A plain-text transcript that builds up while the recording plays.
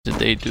Did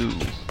they do?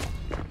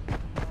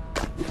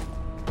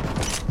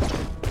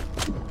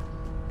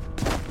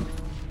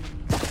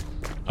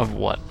 Of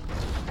what?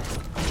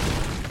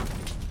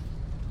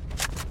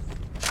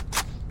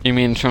 You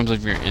mean in terms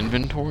of your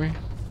inventory?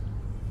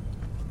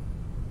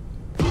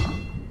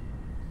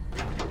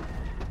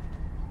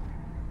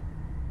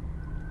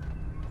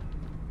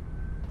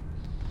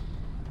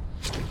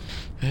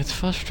 It's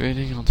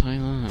frustrating, I'll tell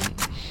you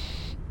that.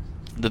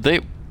 Did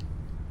they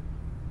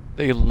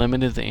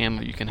limited the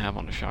ammo you can have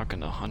on a shotgun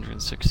to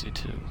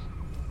 162.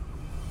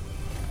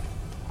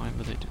 Why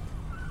would they do?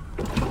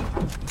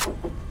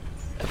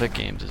 Epic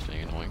Games is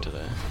being annoying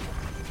today.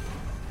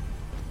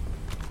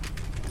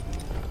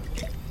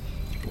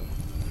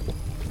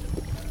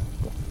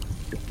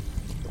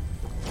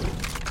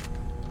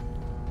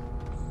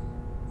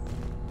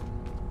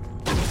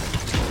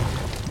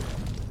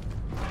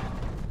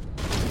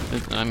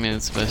 I mean,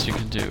 it's the best you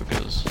can do,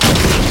 because...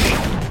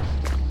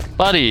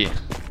 Buddy!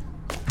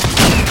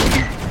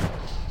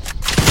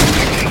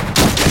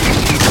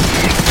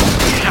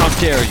 How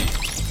dare you!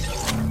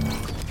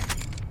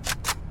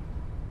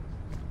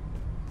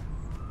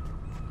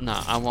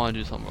 Nah, I want to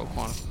do something real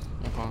quick.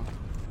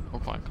 Real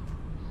quick.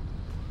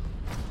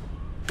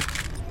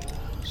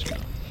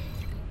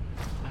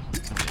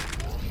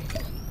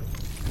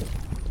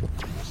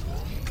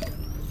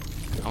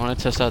 I want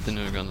to test out the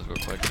new guns real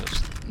quick,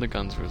 because the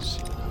guns was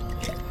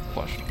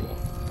questionable.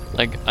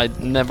 Like, I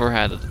never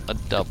had a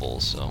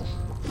double, so...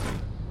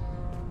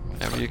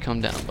 Whenever you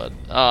come down, bud.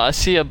 I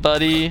see ya,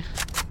 buddy!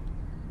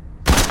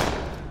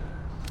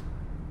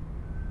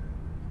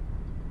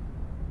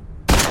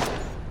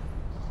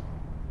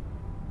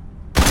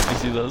 You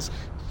see those?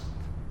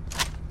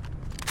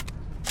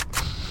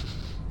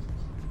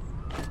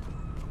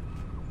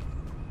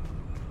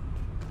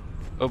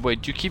 Oh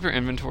wait, do you keep your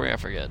inventory? I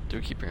forget. Do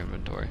you keep your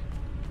inventory?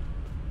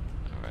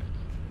 Alright.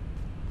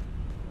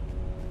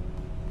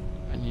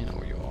 And you know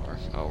where you are.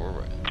 Oh, we're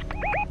right. I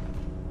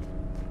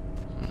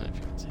don't know if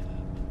you can see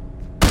that.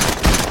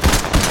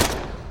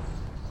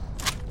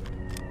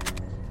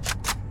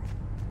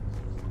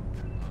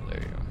 Oh,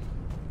 there you are.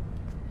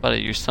 Buddy,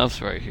 your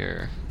stuff's right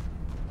here.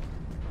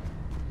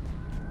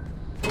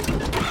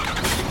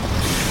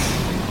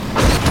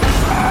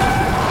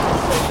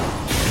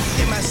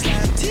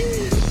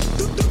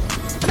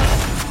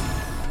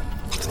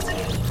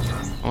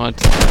 What?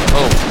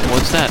 Oh,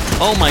 what's that?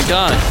 Oh my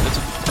god!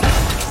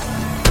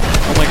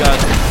 Oh my god.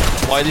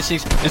 Why these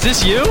things? Is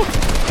this you?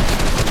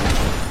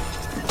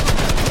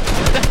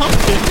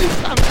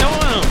 Stop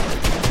killing him!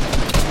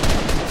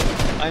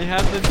 I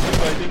have them too,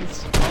 I think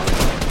it's fun.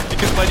 They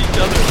can fight each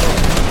other.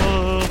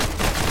 Oh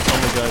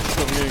my god,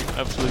 I'm getting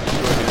absolutely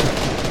destroyed here.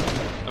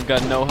 I've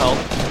got no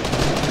health.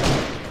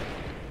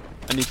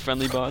 I need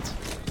friendly bots.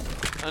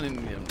 I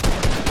didn't need them.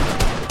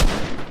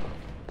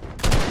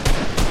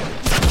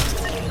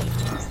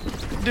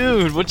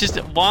 Dude, what just...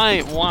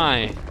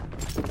 Why?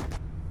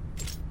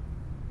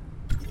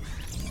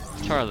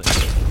 Charlie.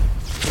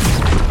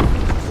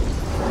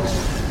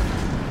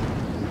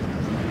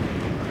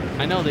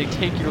 I know, they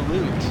take your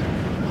loot.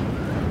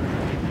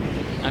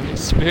 I've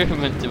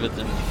experimented with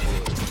them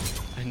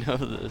before. I know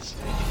this.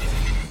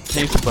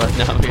 Thanks, bud,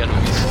 now we gotta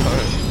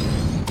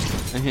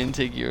restart. I didn't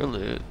take your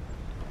loot.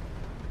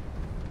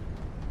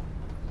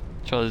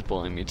 Charlie's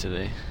bullying me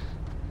today.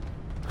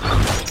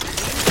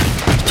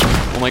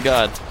 Oh my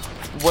god.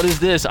 What is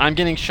this? I'm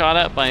getting shot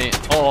at by...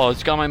 Oh,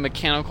 it's got my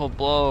mechanical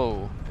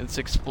blow. It's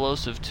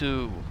explosive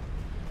too.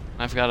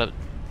 I've got a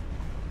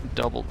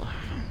double...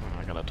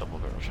 I got a double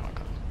barrel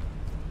shotgun.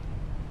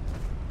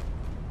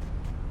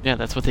 Yeah,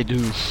 that's what they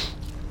do.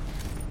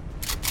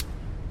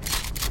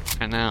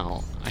 And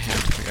now, I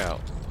have to figure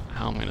out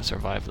how I'm gonna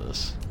survive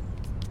this.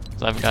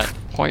 So I've got,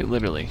 quite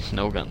literally,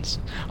 no guns.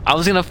 I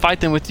was gonna fight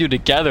them with you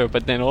together,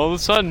 but then all of a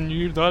sudden,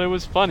 you thought it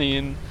was funny,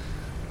 and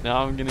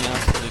now I'm getting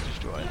absolutely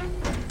destroyed.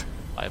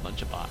 By a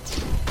bunch of bots.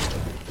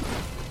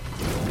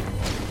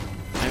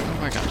 I don't know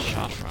where I got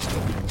shot from.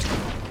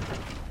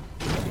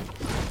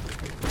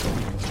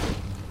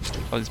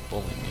 Oh, he's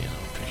bullying me. I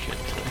don't appreciate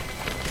it today.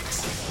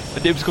 My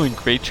day was going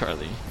great,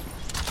 Charlie.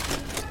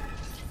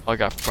 Oh, I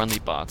got friendly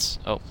bots.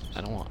 Oh,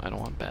 I don't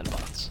want bad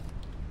bots.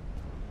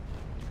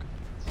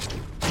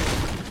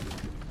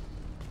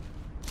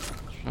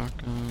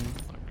 Shotgun.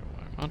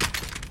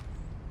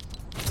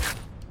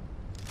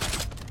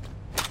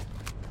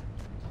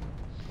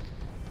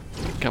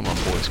 Come on,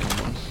 boys, come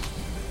on.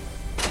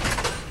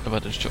 How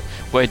about this?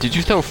 Wait, did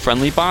you throw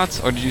friendly bots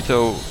or did you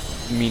throw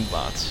mean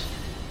bots?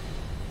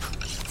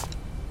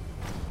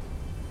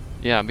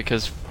 Yeah,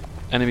 because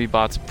enemy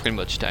bots pretty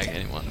much tag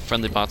anyone.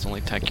 Friendly bots only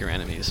tag your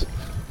enemies.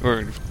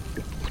 Or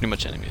pretty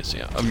much enemies,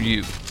 yeah. Of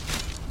you.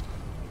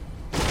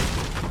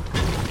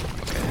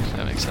 Okay,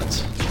 that makes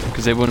sense.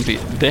 Because they wouldn't be...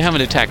 They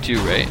haven't attacked you,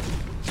 right?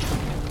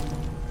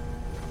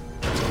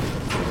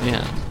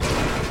 Yeah.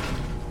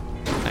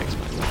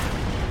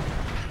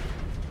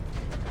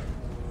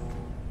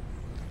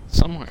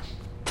 Somewhere.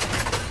 I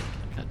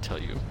can't tell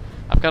you.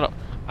 I've got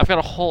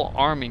a whole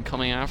army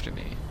coming after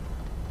me.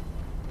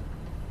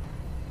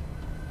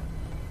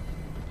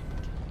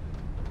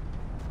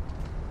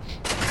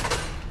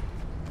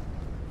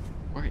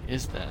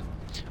 is that?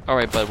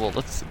 Alright, bud, well,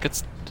 let's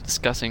get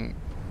discussing...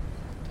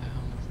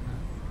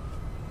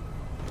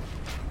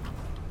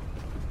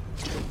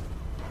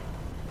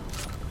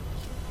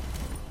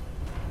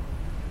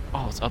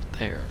 Oh, it's up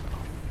there.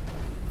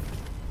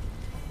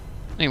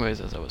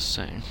 Anyways, as I was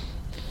saying,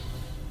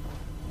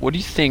 what do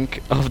you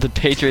think of the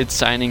Patriots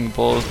signing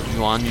both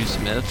Juanu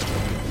Smith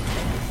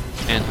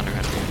and Hunter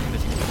Henry? What do you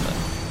think about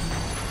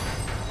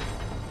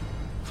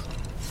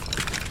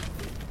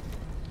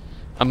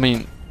that? I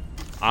mean,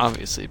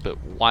 obviously, but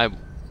why?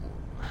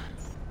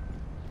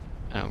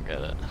 I don't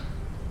get it.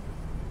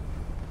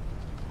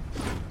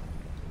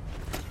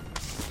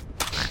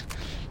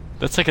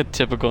 That's like a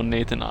typical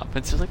Nathan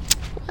offense. It's like,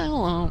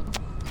 well,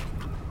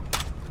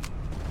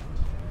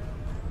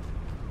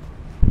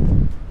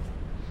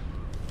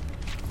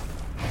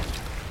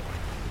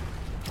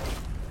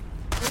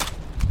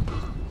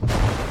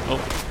 oh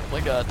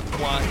my God,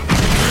 why?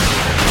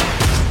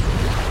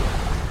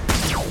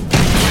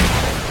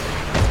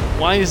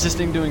 Why is this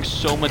thing doing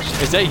so much?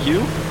 Is that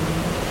you?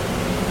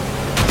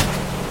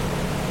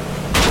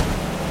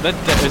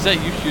 Is that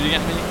you shooting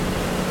at me?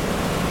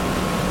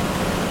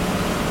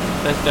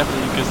 That's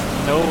definitely because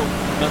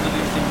none of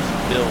these things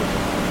build.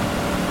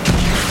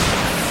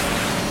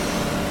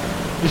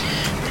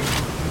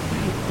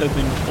 That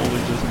thing totally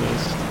just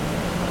missed.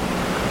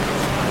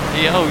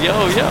 Yo, come, yo,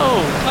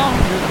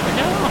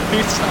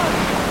 stop.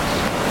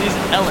 These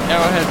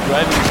Arrowhead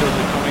driving skills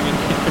are coming in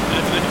here.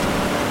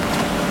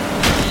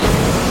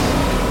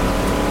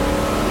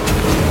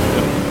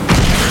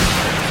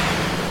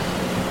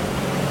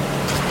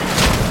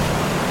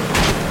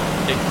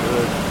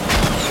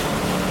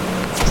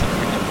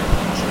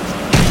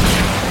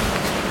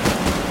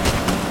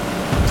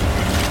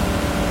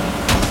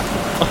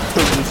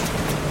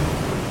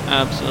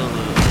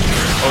 Absolutely.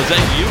 Oh, is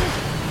that you?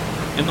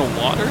 In the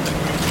water?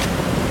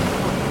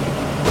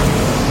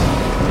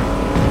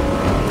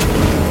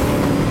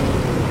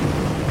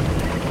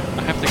 I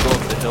have to go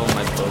up the hill in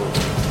my boat.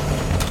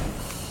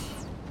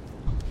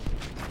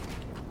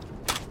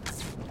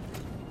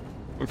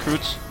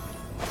 Recruits?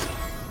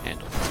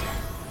 Handle.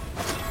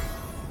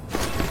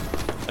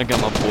 I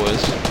got my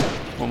boys.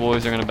 My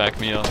boys are gonna back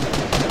me up.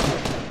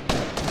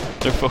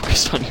 They're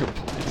focused on your boys.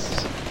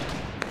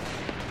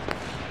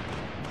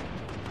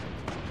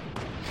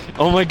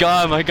 Oh my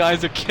God, my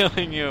guys are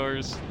killing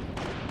yours.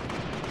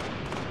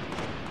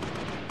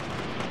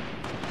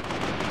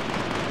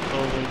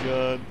 Oh my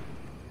God.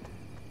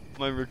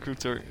 My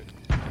recruits are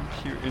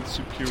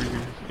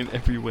superior in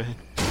every way.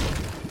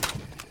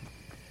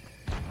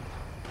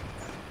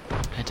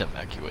 I had to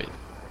evacuate.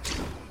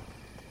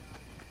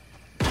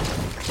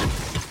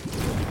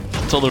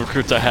 That's all the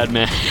recruits I had,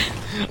 man.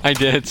 I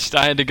did.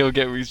 I had to go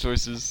get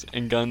resources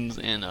and guns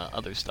and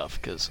other stuff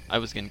because I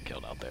was getting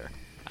killed out there.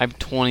 I have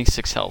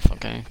 26 health,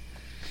 okay?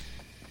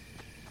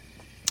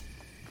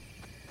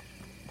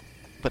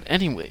 But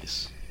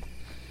anyways,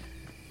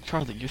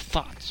 Charlie, your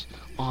thoughts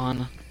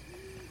on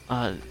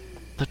the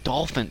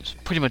Dolphins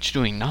pretty much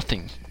doing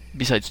nothing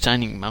besides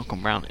signing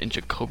Malcolm Brown and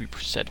Jacoby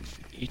Brissett in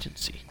free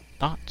agency.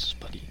 Thoughts,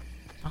 buddy?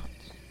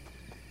 Thoughts?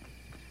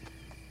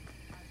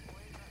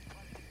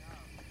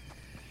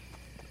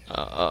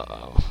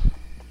 Uh-oh.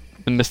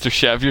 And Mr.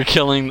 Chef, you're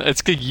killing...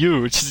 It's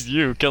you. It's just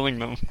you killing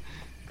them.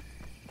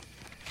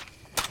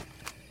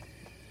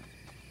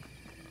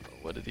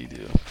 What did he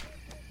do?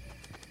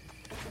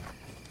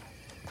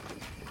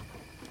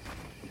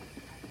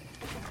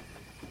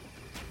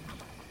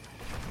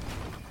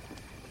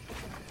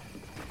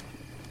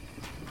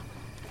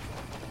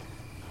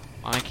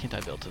 Why can't I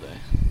build today?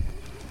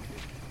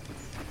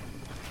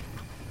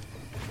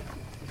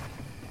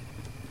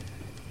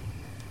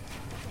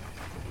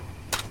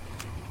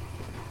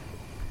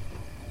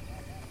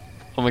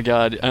 Oh my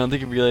God, I don't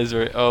think you realize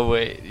where... Oh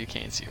wait, you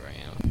can't see where I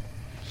am.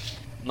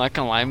 I'm not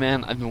gonna lie,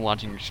 man, I've been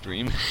watching your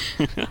stream.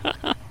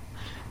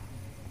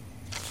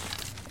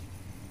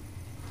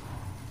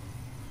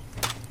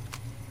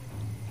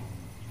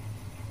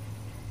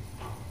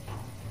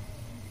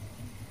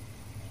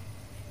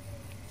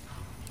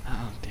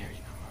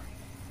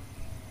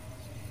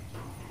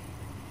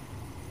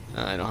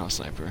 I don't have a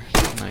sniper.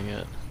 Not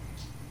yet.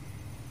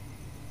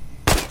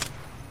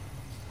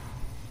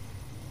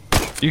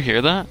 You hear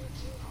that?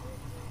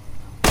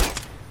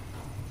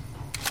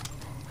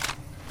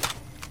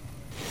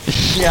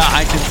 Yeah,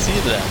 I can see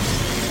that.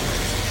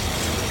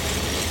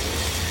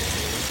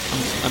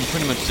 I'm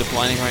pretty much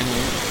ziplining right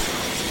now.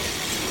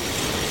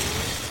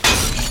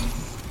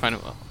 Trying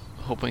to,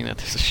 hoping that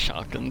there's a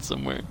shotgun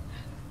somewhere.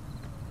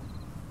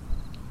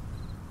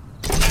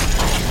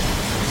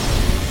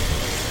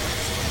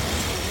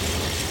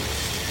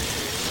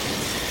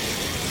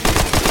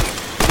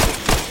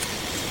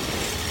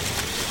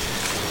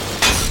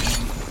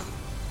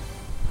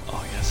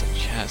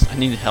 I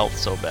need health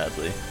so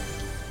badly.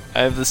 I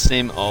have the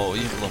same. Oh,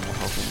 you have a little more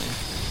health than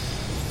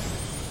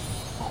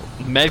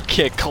me. Oh,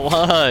 medkit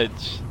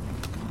clutch.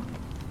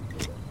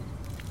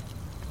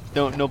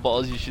 No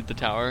balls. You shoot the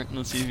tower.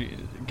 Let's see if you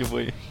give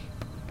away.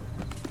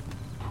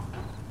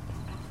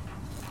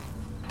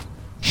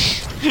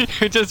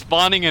 You're just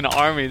spawning an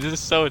army. This is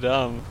so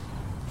dumb.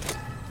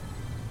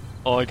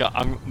 Oh,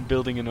 I'm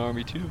building an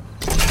army too.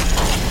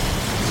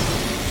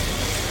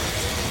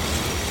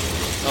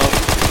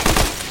 Oh.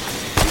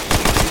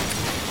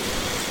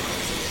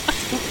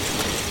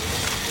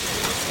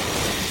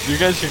 you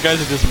guys are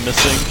just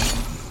missing.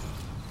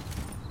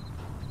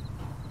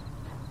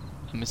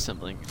 I'm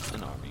assembling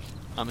an army.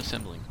 I'm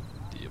assembling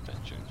the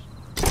Avengers.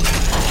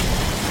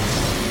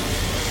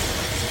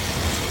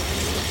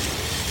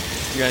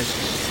 You guys,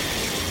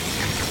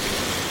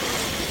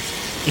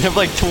 you have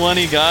like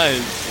 20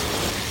 guys.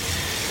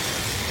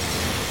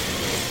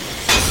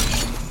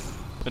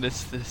 What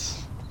is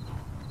this?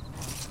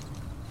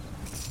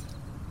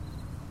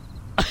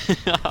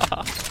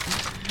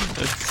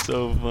 That's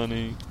so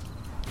funny.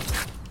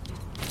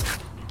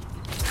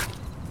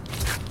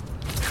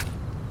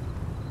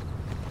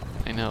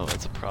 I know,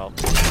 that's a problem.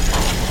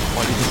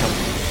 Why do you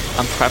think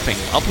I'm prepping?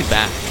 I'll be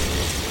back.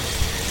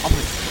 I'll be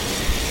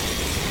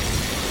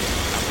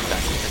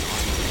back with an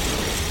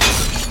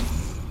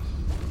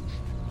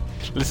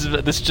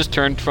army. This just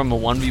turned from a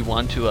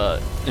 1v1 to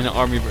an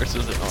army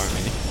versus an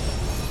army.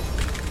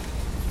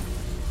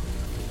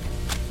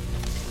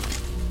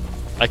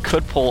 I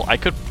could.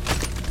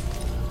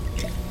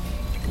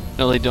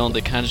 No, they don't.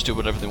 They kind of just do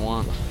whatever they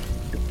want.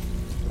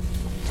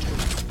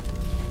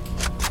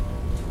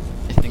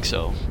 I think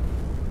so.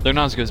 They're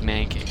not as good as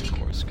Mancake, of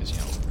course, because, you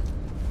know,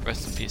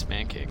 rest in peace,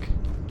 Mancake.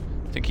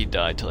 I think he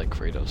died to, like,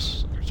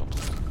 Kratos or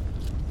something.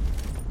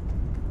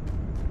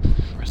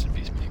 Rest in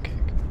peace,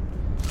 Mancake.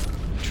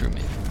 True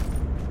man.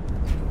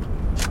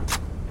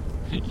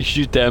 You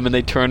shoot them and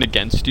they turn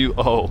against you?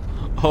 Oh,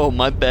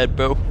 my bad,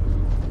 bro.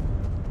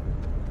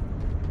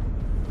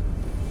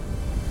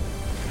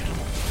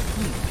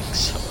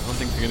 So I don't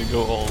think they're gonna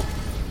go all...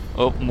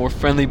 Oh, more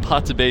friendly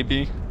bots,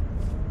 baby.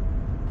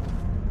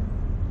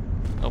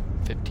 Oh,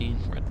 15.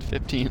 We're at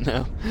 15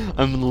 now.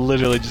 I'm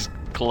literally just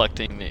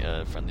collecting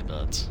the friendly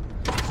bots.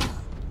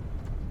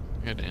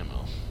 Good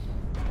ammo.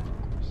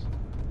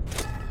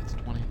 That's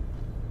 20.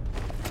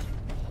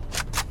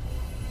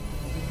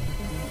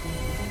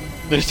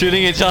 They're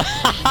shooting each other.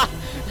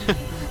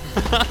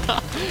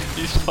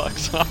 These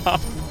fucks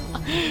off.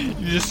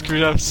 You just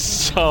screwed up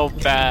so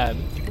bad.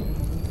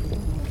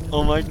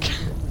 Oh my god.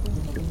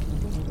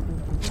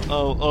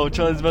 Oh,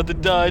 Charlie's about to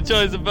die.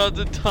 Charlie's about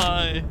to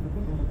die.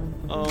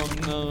 Oh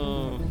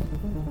no.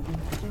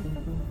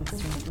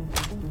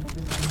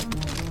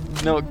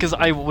 No, because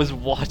I was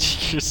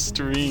watching your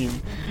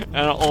stream,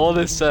 and all of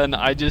a sudden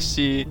I just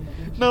see,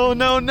 no,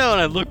 and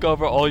I look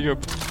over all your...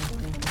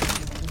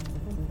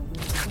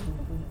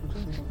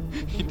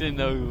 He didn't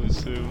know who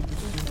was who.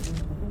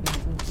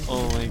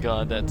 Oh my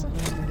god, that's...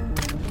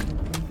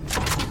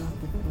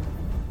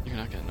 You're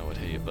not gonna know what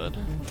hit you, bud.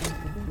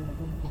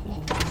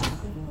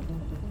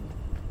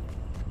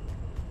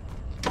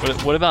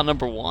 What about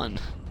number 1?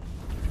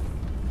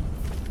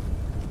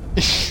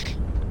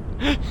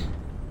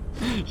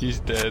 He's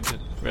dead.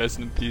 Rest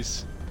in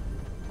peace.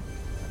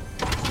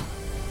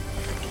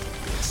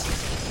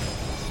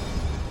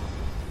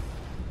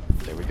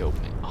 There we go.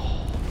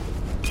 Oh,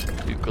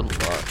 dude, good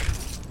luck.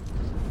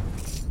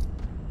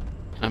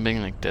 I'm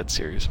being like dead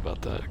serious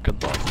about that.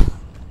 Good luck.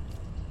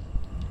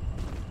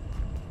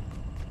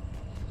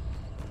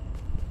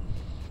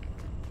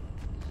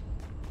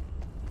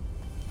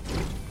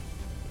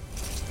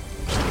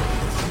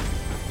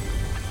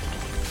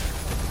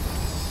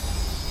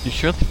 You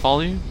sure they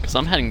follow you? Because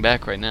I'm heading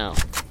back right now.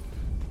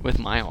 With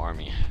my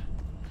army.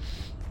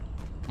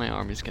 My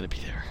army's gonna be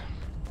there.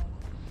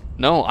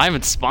 No, I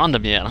haven't spawned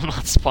them yet. I'm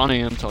not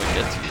spawning them until I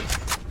get to you.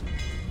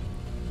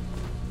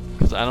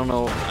 Because I don't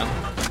know...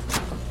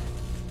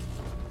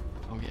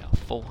 Oh yeah,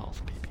 full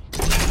health, baby.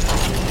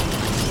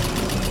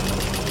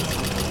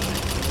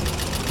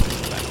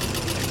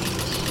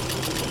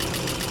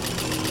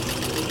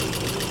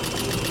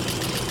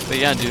 But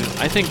yeah, dude,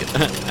 I think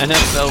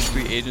NFL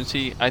free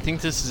agency, I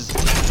think this is,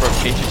 for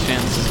Patriots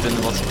fans, this has been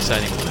the most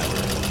exciting one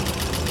ever.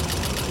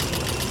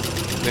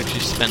 We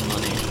actually spend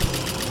money.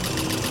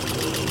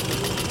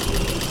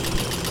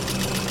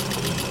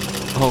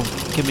 Oh,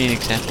 give me an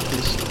example,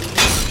 please.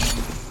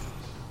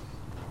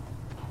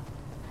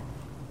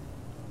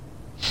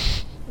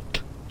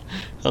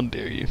 How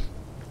dare you.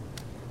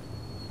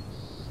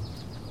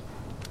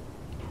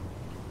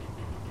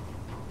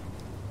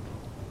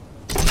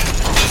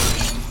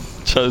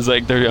 So it's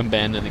like they're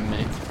abandoning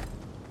me.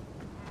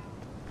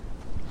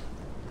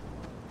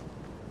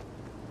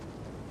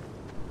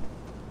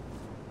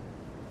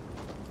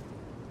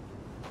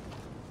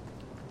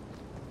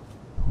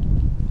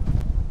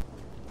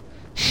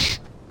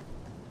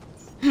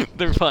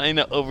 They're trying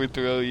to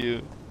overthrow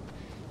you.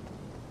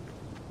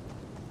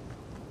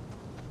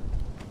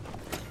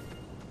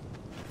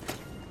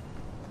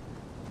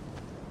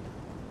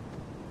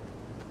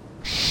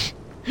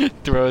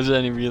 Throws it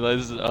and he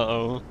realizes,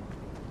 uh-oh.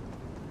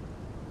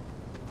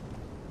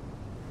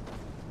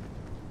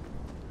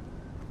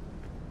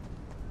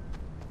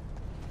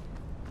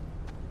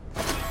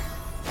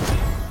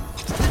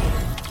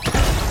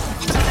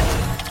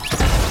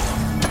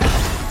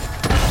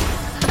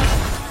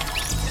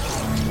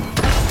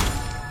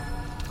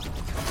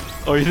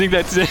 Oh, you think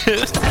that's it?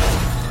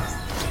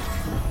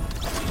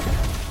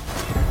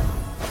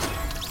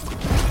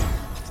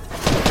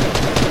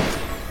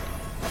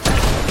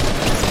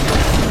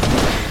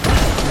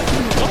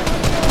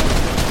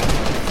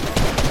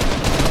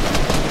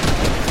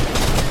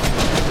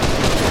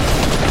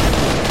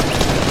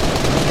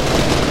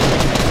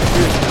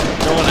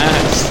 No one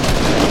asked.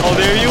 Oh,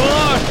 there you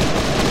are!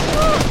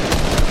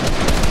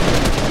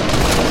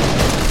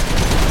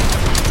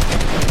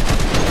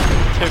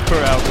 Take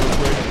her out real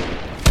quick.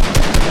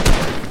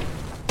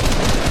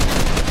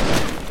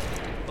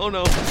 Oh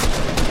no.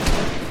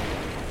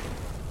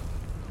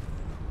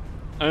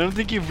 I don't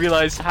think you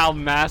realized how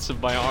massive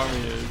my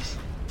army is.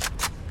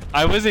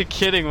 I wasn't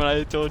kidding when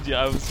I told you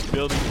I was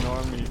building an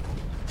army.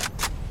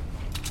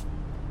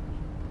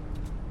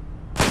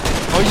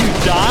 Oh, you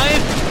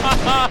died?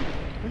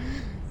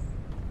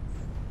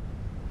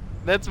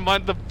 That's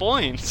the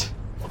point.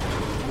 I'm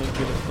not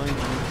gonna find you.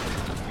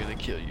 I'm gonna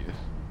kill you.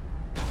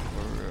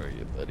 Where are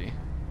you, buddy?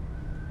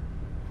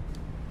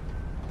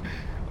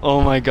 Oh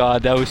my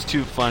god, that was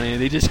too funny.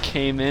 They just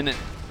came in and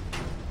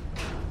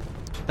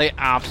they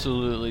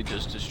absolutely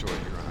just destroyed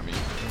your army.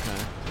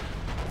 Okay.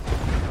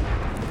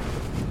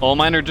 All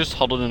mine are just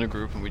huddled in a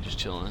group and we just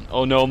chilling.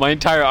 Oh no, my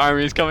entire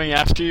army is coming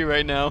after you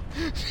right now.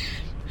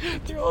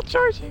 They're all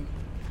charging.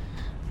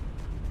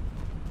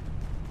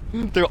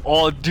 They're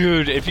all,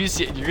 dude, if you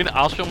see,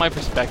 I'll show my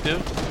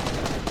perspective.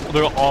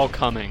 They're all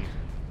coming.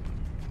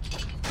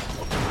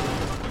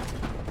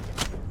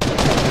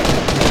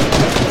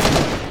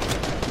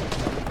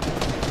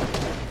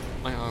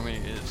 My army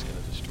is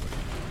gonna destroy you.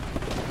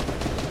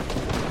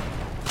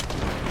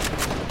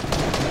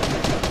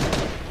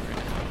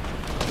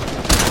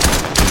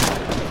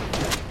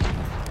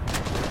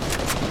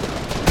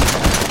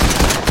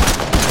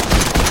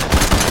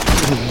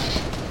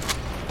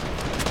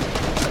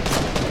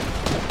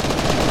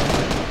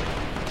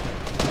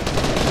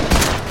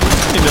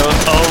 You know,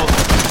 oh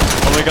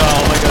my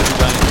god, you're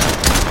dying.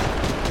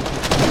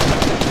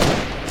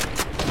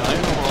 I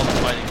don't know where all the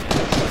fighting is.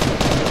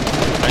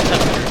 I just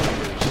have weird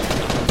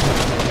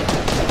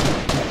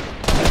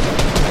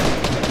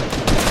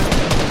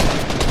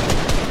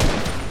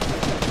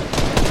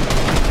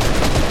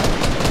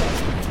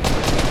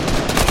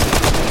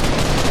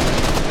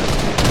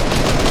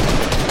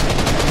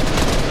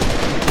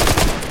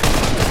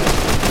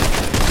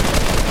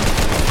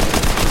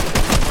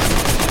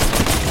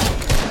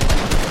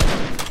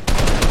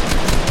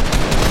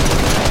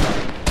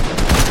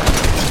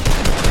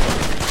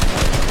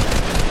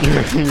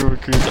Your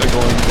recruits are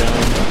going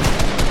down.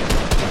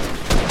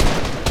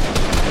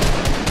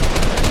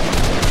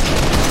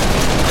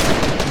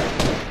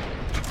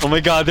 Oh my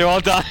god, they're all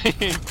dying!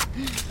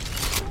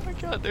 Oh my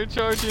god, they're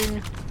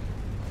charging.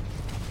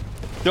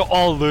 They're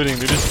all looting,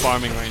 they're just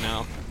farming right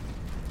now.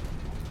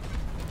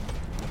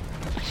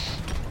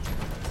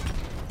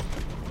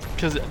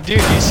 Cause,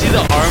 dude, you see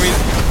the army?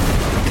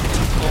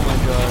 Oh my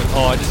god.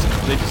 Oh,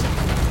 they just...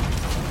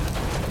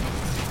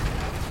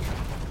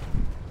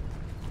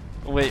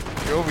 Wait,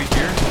 you're over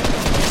here?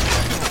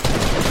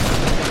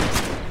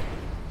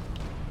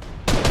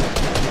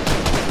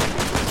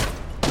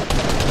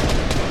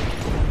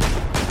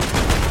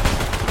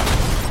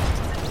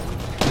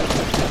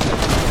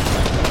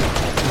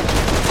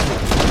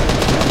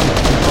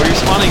 Are you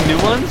spawning new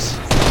ones?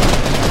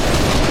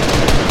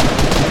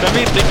 I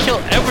mean, they kill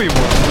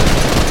everyone.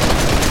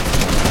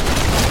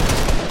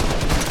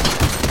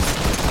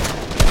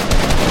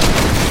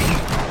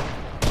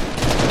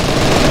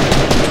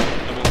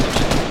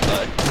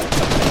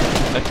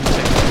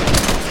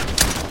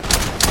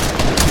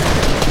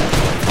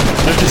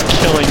 They're just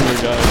killing your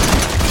guys.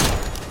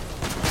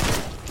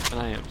 And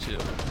I am too.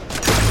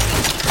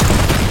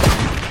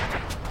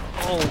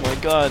 Oh my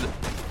god.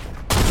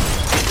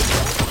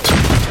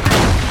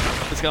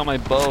 It's got my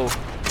bow.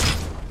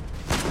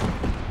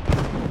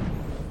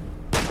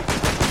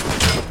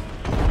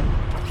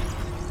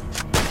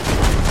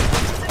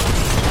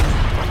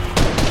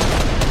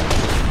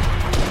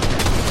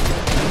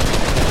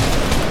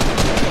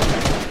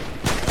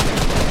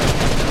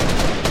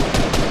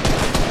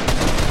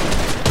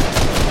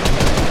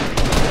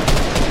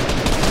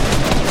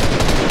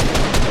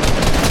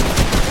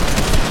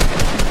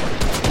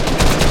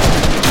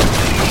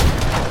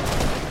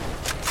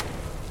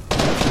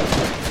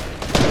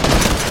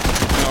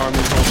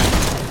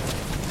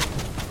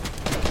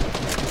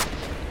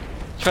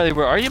 Charlie,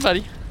 where are you,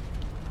 buddy?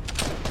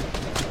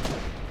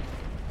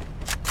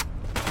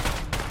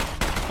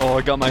 Oh,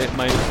 I got my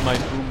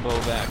boom bow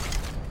back.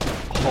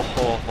 Ho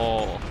ho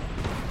ho.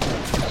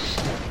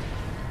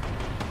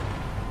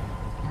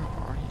 Where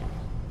are you?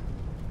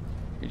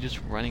 You're just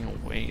running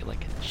away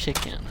like a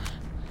chicken.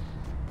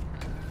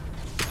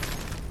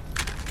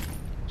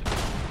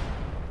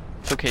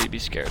 It's okay to be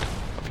scared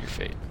of your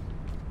fate.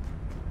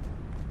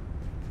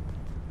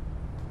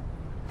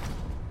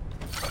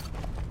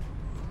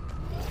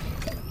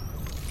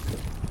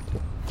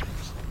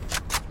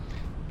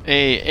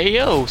 Hey,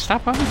 yo,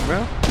 stop running,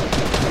 bro.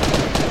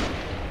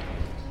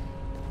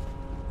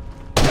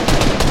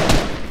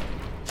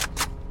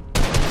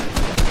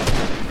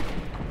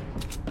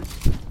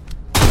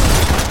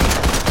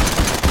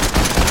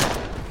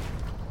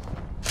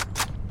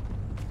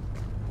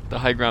 The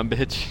high ground,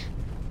 bitch.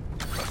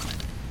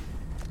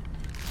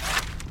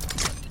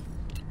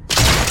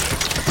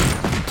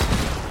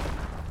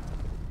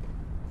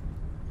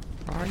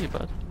 Where are you,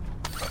 bud?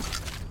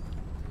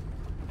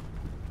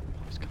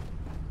 Let's go.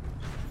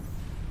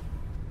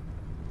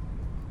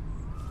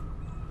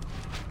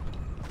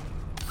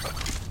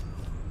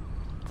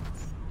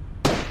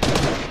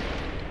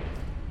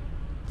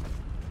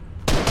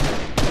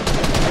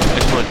 I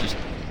just want to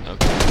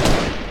okay.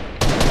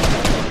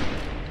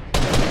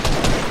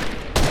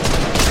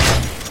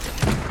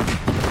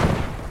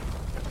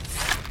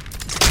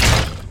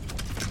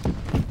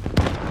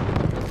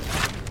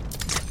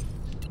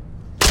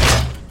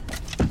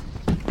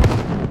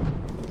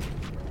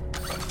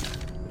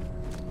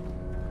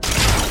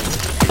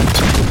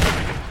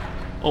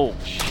 Oh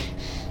shit.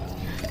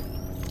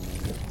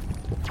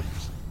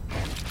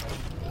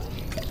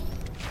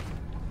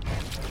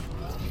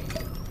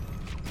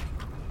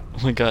 Oh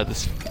my god,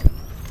 this.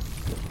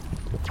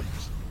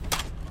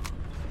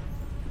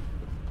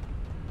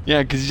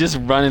 Yeah, cause you just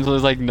run until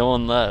there's like no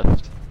one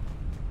left.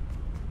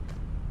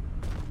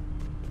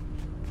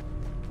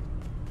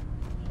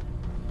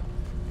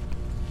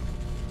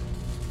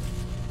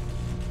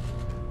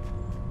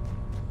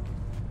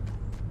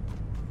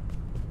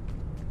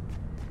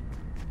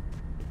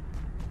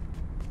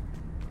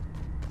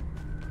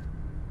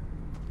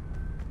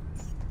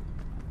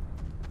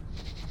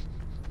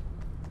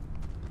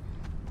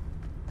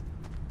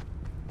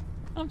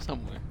 I'm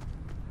somewhere.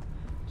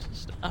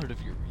 Just out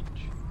of your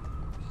reach.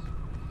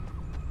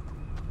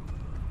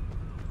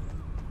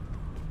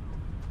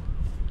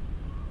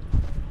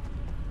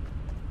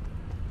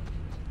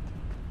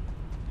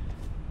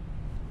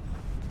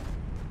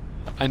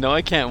 I know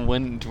I can't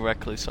win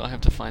directly, so I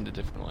have to find a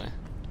different way.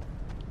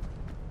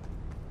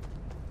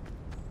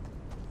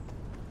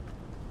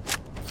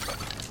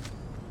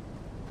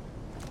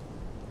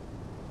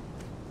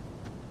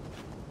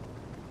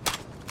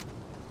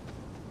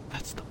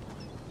 That's the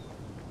point.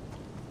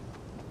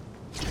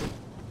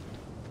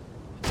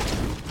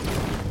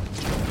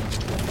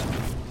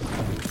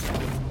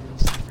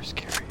 It's never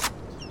scary.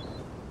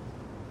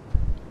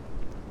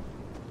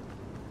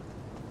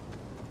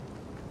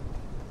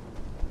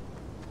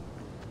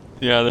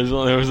 Yeah,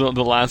 there was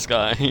the last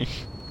guy.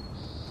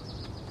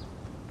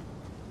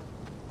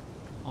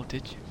 Oh,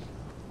 did you?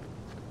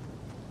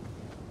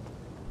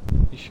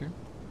 You sure?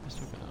 I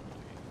still got it.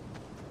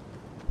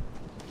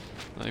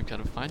 Well, you've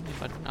got to find me,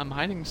 but I'm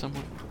hiding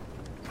somewhere.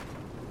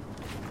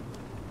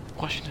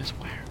 Question is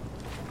where?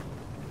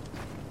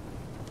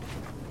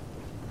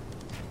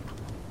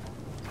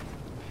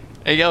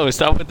 Hey yo,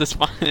 stop with the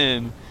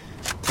spine!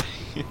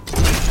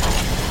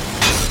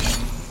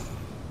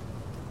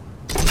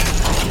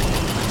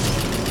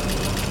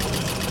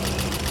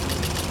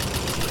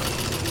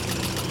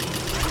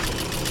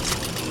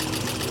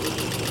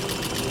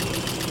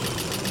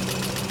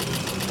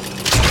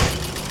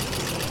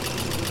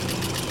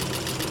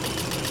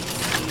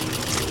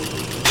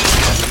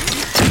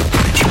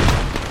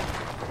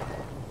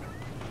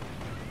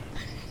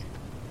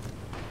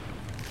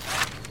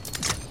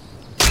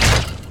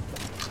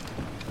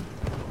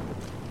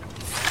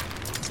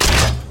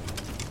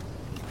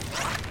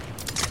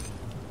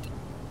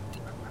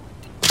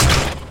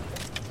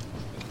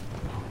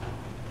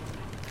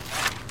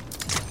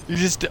 You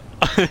just...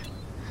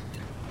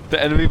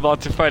 The enemy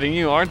bots are fighting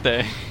you, aren't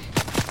they?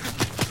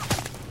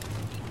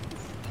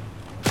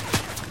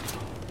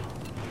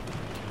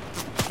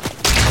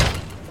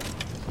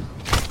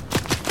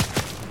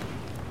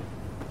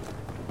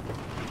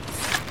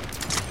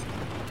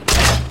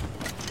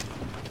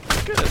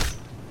 Good.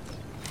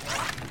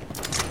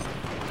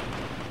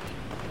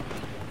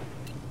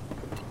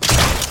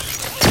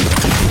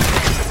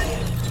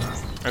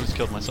 I just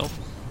killed myself.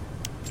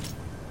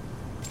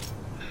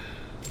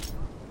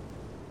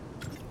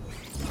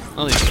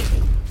 I'll leave it.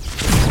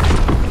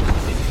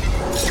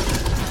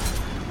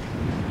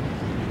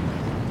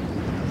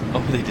 Oh,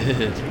 they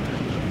did.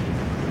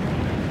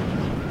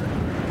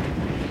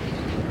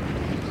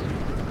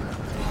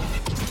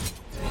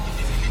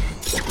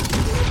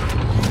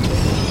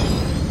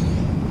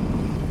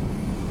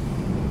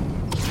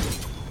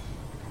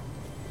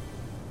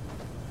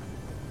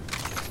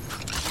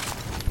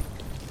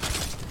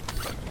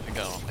 I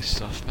got all my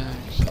stuff back,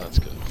 so that's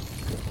good.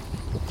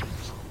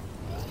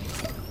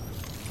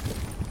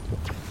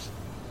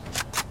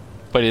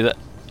 Buddy, that...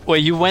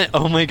 Wait, you went...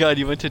 Oh my god,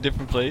 you went to a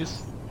different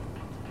place?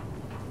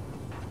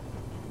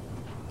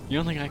 You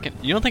don't think I can...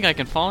 You don't think I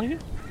can follow you?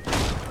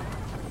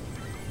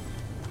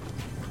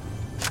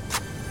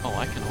 Oh,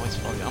 I can always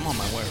follow you. I'm on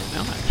my way right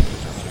now, actually.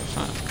 As a matter of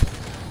time.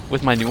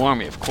 With my new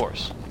army, of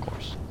course. Of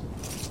course.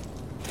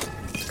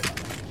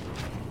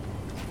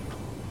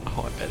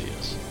 Oh, I bet he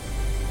is.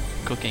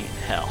 Cooking in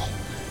hell.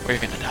 Where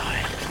you're gonna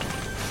die.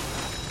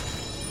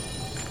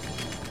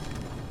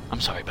 I'm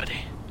sorry,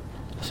 buddy.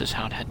 This is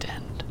how it had to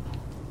end.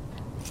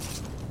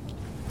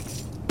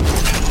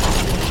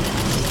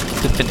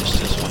 To finish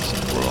this once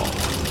and for all.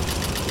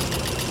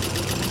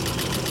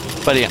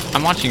 Buddy,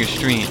 I'm watching your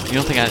stream. You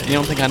don't think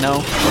I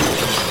know?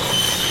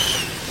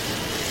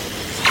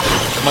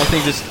 I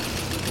think this.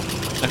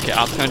 Okay,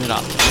 I'll turn it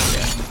off.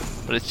 Okay.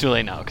 But it's too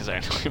late now because I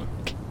know.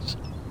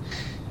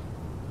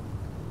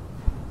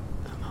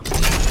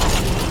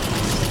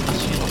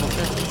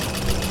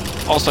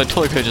 Also, I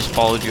totally could have just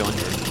followed you on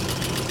your,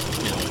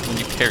 when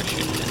you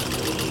parachuted in.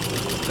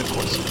 Of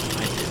course,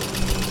 I did.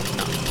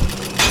 No.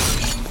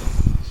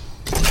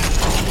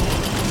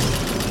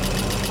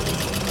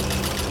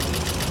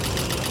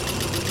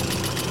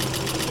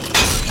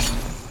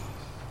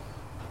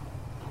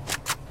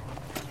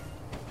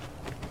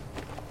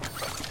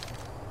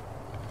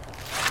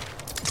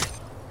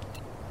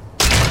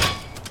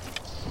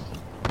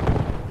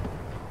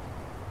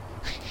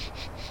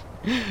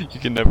 You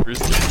can never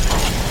escape.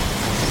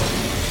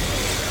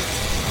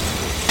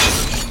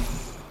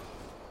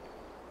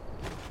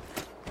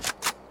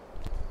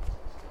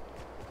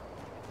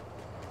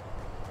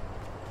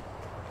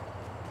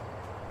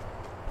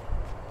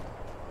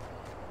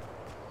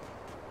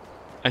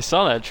 I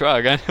saw that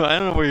truck. I don't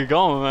know where you're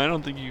going. I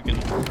don't think you can.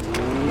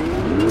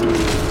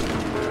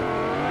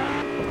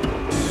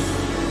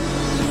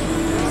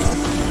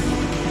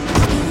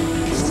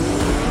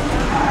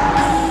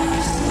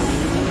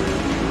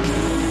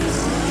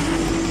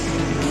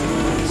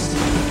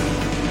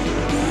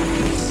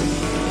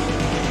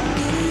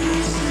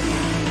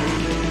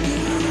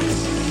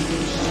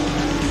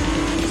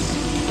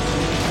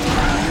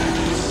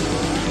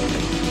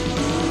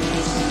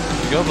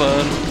 Go,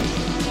 bud.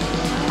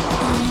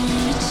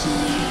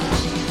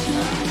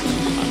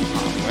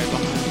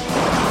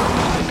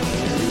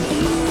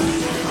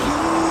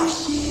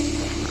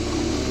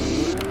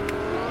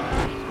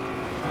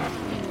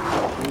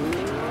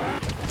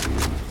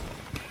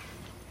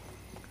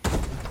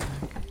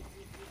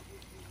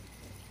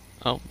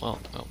 Oh, well,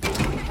 oh.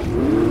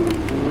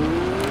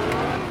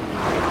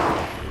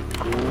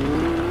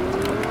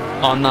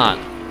 Oh, I'm not.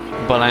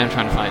 But I am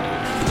trying to find you.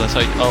 Because I saw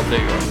you. Oh, there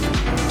you are.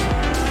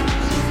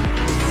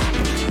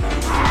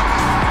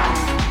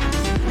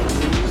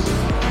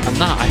 I'm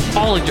not. I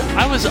followed you.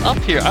 I was up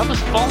here. I was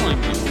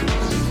following you.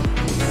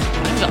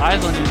 I had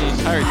eyes on you the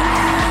entire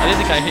time. I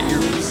didn't think I hit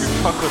your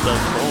truck with a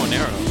bow and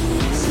arrow.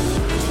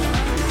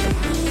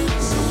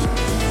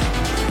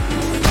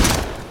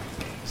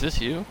 Is this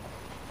you?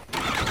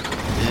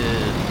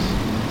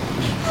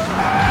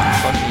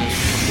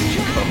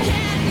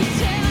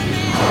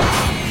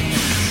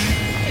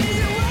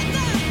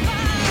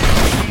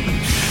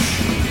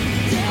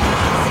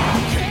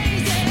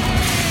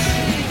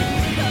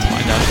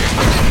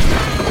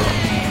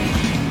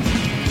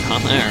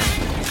 On there.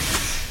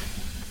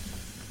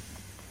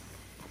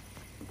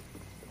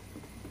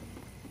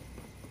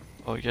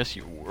 Oh, yes,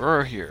 you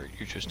were here.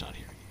 You're just not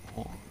here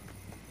anymore.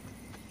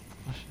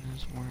 Question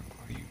is, where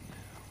are you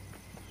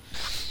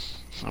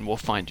now? And we'll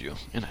find you,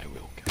 and I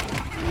will get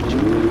you.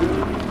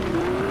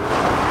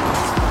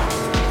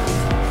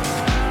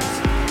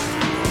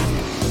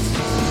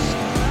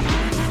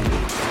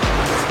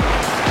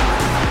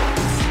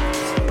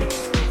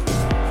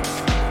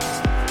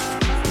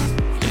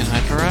 Can't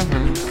hide forever.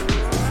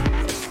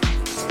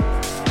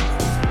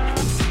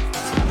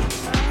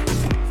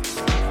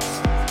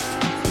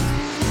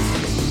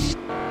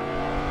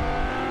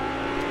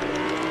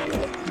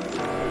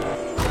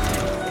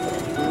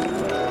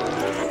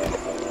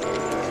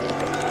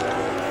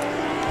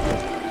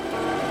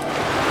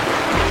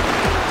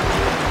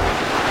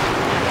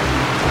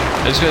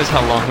 I just realized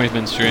how long we've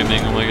been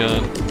streaming, oh my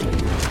god.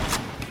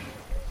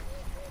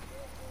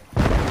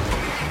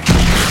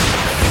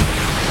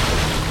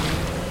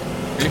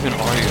 Where even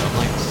are you? I'm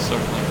like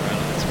circling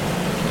around at this point.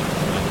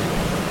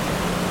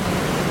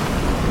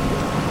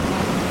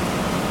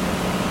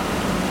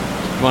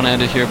 You wanna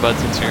end it here, bud,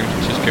 since you're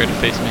too scared to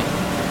face me?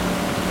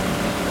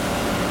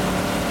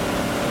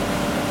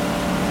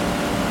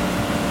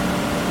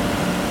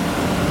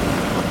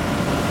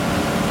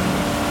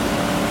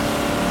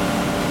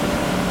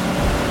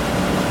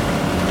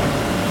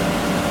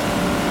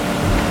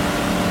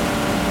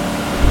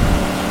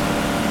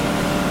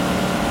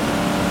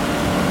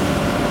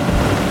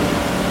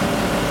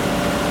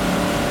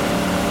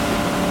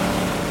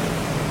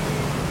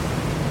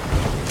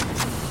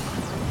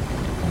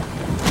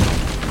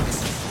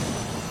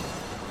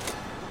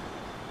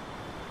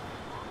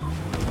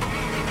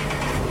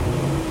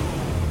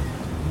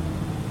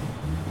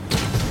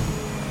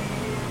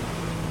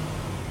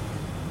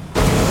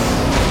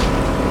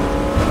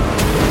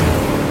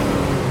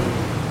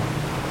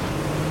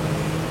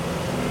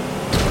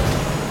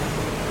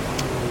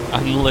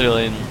 I'm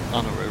literally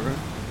on a river,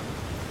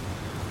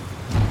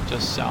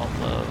 just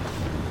south of,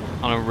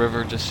 on a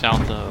river just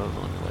south of,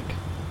 let me look,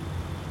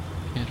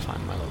 can't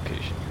find my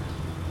location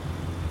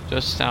here,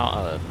 just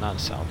south, not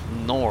south,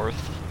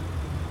 north,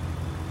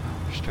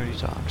 oh, Sturdy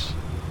Docks,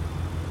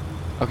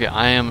 okay,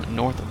 I am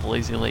north of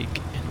Lazy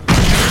Lake.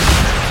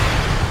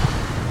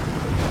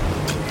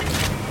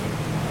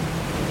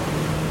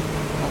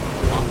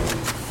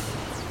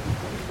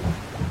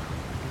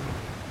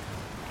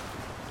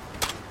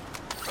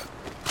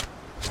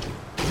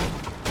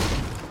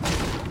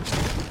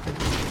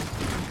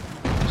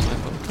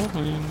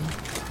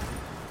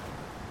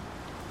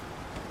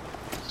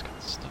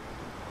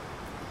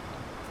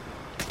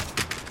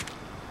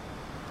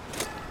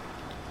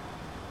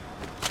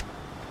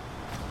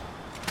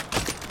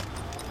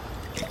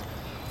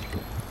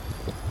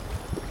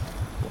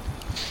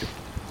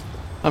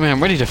 I mean,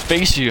 I'm ready to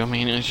face you. I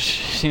mean, it just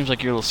seems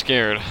like you're a little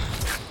scared.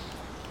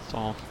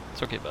 So,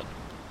 it's okay, bud.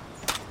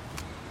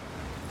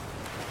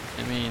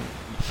 I mean,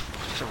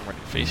 I'm ready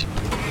to face you.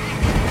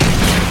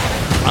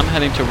 I'm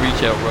heading to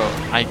Retail Road.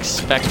 I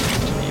expect you to be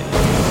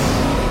there.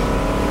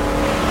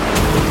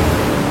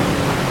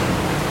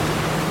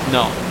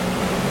 No.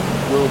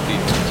 Will be.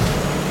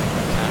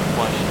 Kind of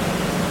question.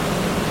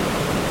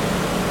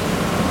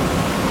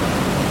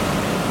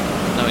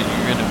 No,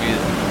 you're gonna be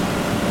there.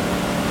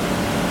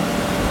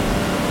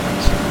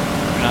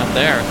 You're not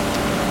there.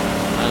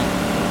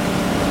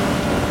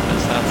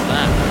 Guess that's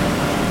that.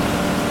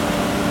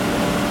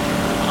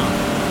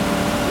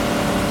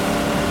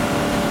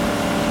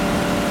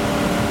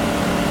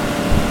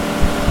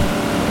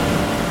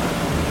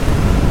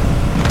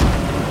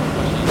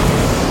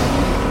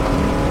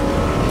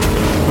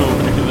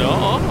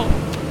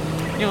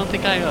 You don't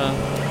think I,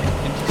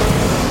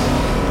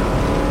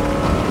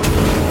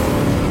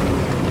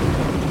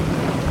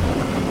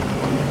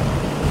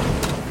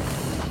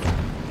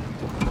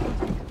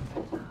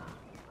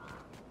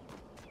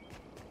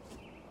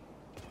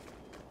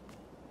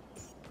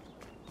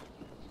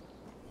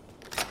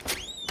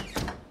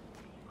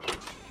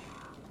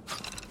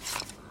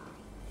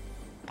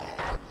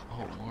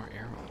 Oh, more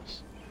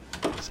arrows.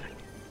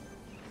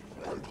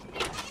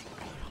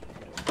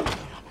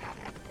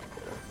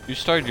 You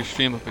started your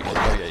stream up again.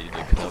 Oh yeah, you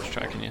did, because I was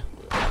tracking you.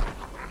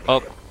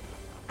 Oh.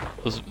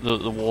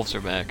 The wolves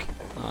are back.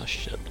 Oh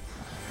shit.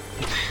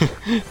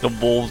 The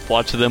wolves,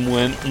 watch them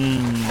win.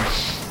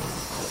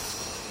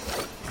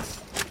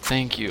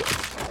 Thank you.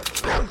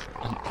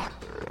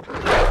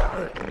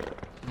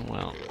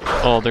 Well.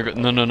 Oh, they're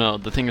no.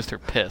 The thing is, they're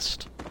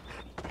pissed.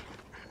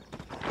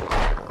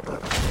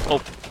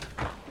 Oh.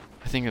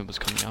 I think it was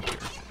coming up here.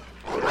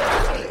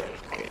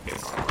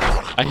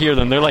 I hear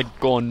them. They're like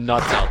going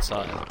nuts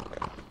outside.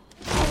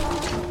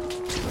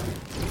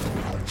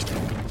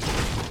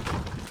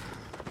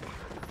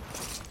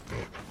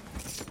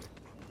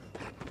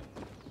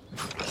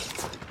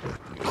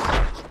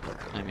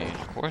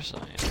 Of course I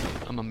am.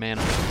 I'm a man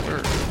of my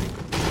word.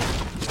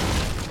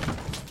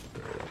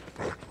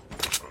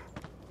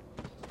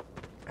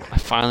 I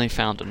finally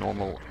found a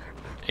normal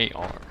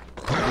AR.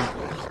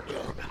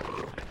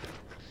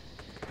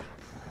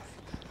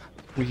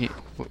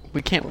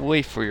 We can't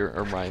wait for your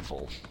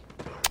arrival.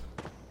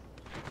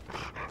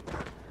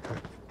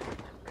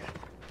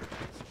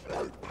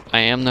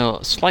 I am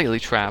though slightly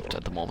trapped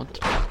at the moment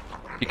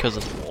because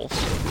of the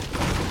wolves.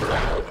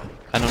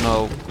 I don't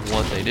know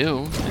what they do,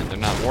 and they're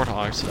not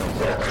warthogs, so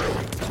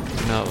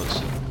who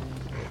knows?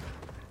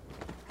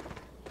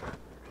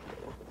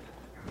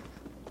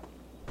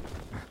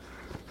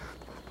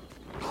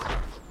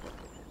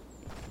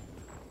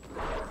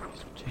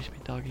 Chase me,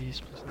 doggies.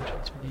 Please don't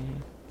chase me.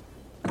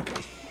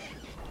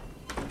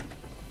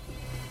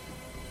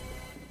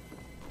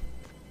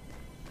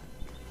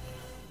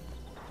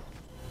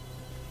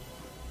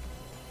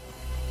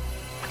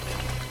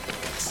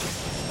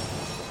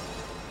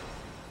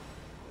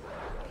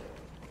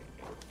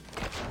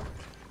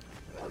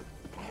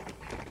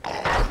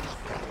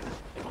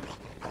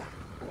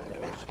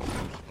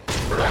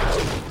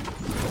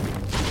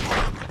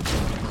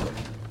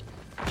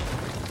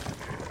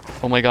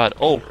 Oh my god,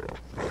 oh!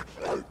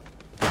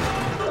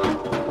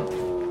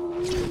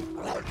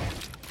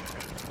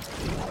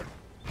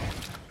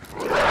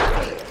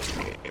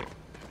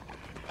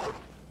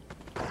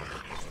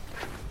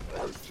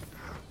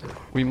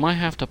 We might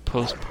have to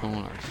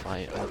postpone our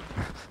fight,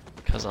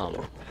 because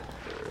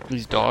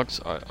these dogs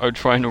are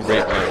trying to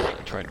rape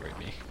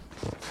me.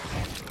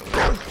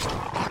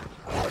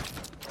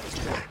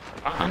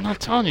 I'm not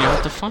telling you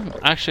what to find.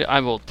 Actually, I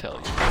will tell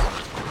you.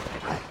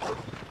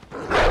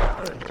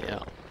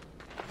 Yeah.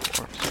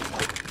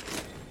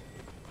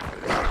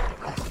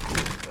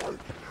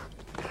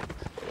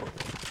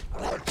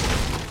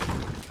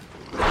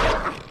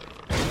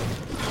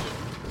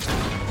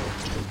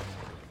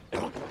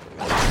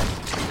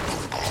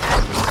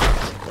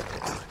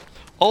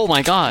 Oh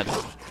my god!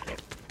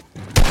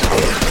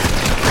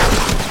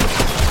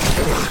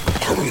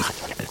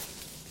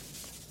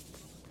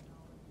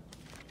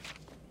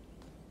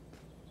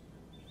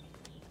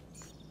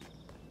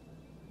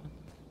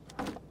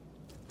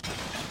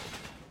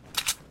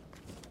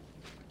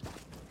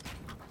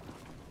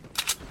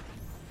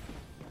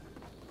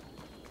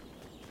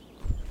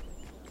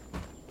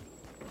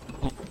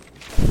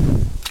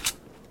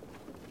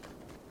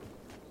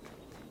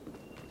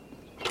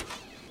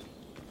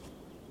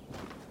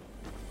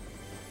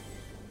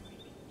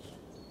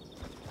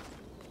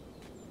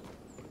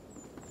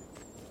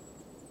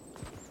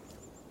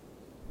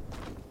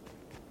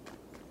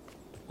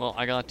 Well,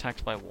 I got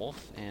attacked by a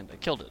wolf, and I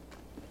killed it.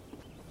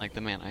 Like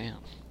the man I am.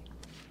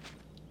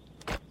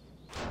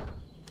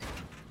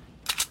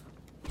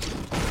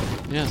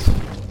 Yes.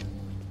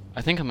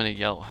 I think I'm in a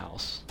yellow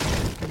house.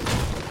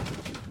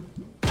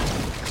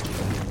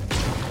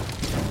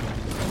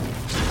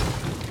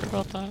 Hear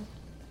about that?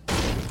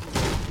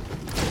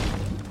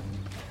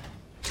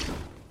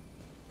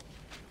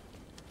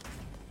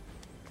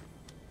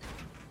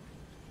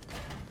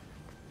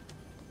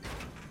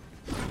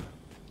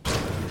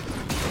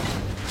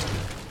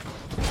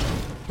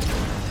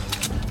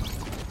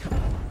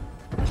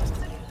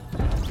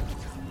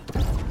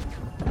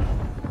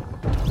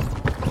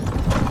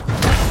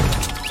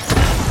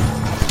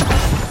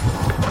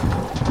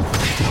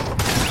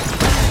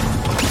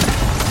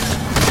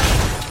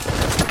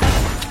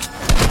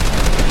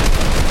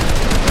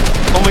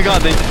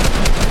 god, they...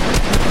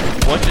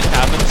 What just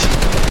happened?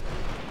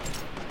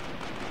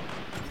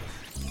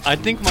 I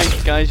think my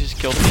guys just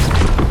killed me.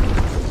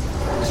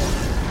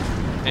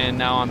 And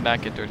now I'm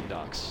back at Dirty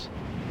Docks.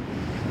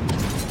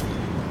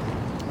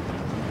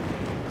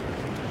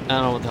 I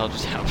don't know what the hell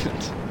just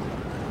happened.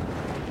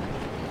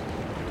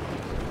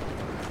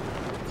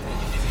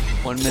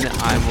 1 minute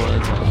I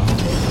was...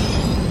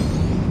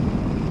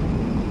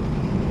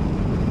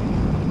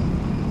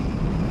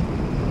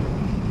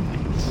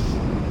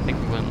 I think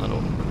we went a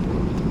little...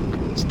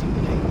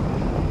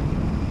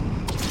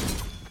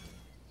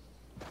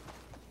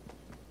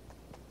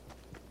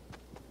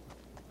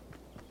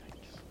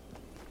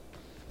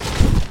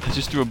 I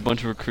just threw a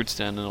bunch of recruits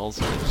down and all of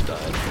a sudden I just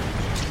died.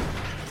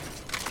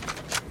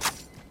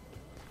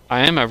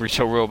 I am every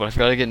show row, but I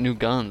forgot to get new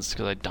guns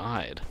because I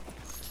died.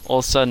 All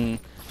of a sudden,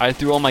 I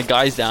threw all my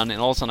guys down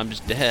and all of a sudden I'm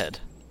just dead.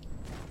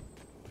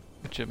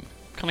 Which I'm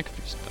kind of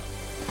confused about.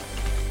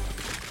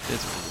 It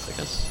is what it is, I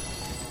guess.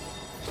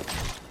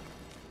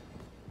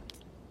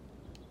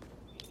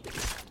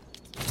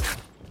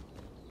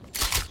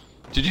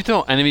 Did you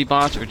throw enemy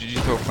bots or did you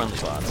throw friendly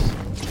bots?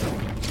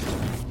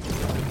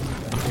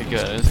 Okay,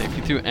 good. I was saying, if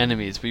you threw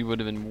enemies, we would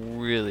have been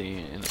really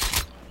in a...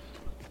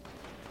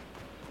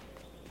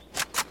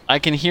 I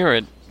can hear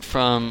it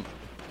from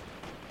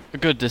a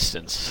good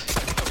distance.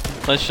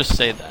 Let's just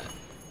say that.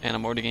 And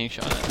I'm already getting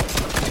shot at.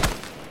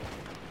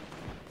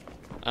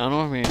 I don't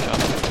know if I'm getting shot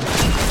at.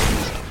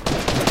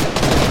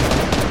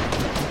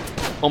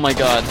 Oh my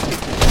god.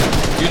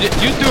 You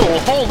do a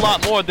whole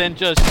lot more than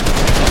just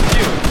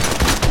you.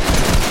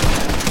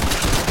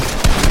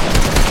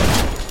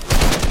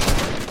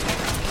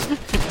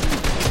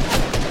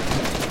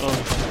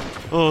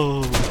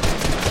 Oh.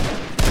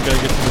 I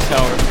gotta get to the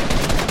tower.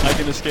 I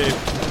can escape.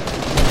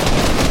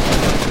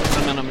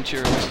 I'm out of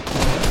materials.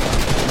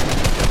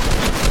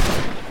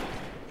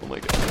 Oh my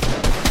god.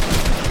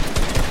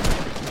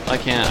 I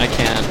can't.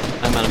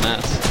 I'm out of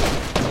mats.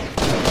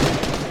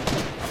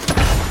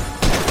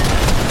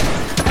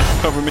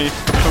 Cover me.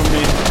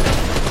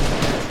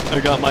 I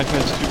got my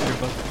fence too here,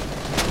 bud.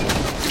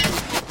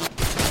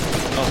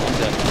 Oh, I'm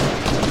dead.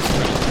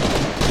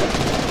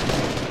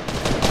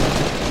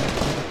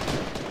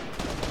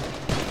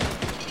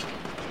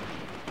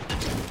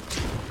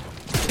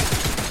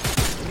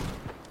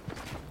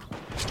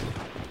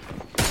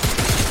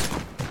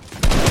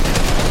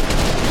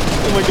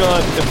 Oh my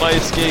god, if I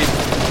escape,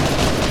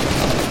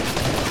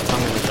 I'm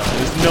gonna die.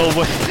 There's no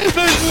way.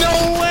 There's no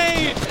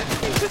way!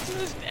 This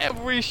is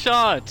every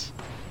shot.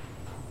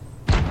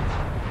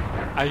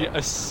 I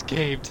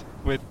escaped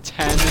with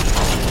 10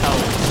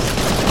 health.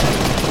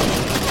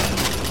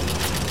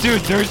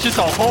 Dude, there's just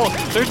a hole.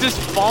 They're just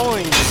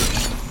following me.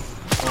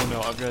 Oh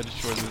no, I've got to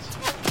destroy this.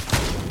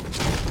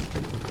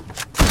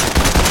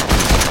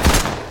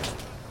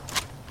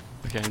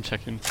 Okay, I'm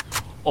checking.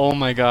 Oh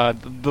my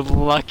god, the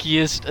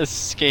luckiest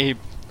escape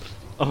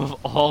of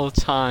all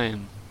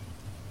time.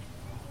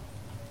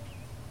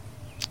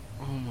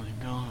 Oh my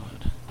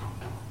god.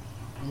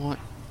 What?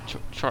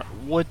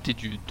 What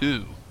did you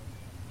do?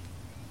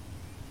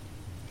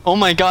 Oh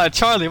my god,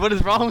 Charlie, what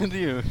is wrong with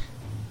you?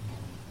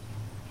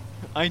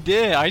 I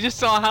did. I just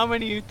saw how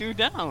many you threw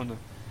down.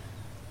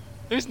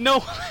 There's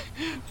no...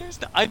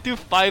 I threw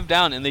 5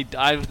 down and they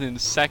died within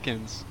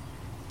seconds.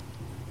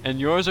 And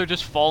yours are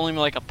just following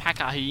me like a pack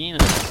of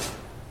hyenas.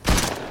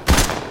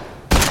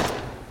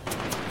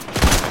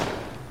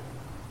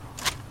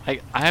 I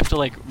have to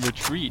like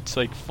retreat,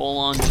 like full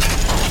on retreat.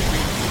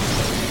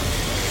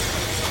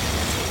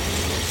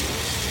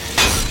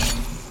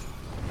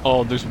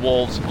 Oh, there's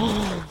wolves.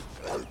 Oh.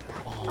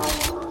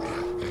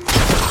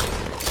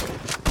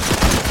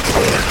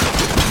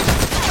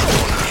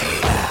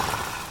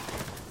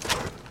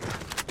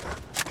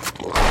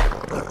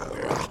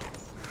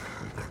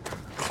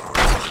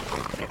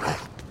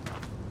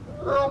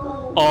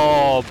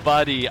 Oh,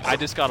 buddy, I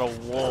just got a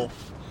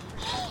wolf.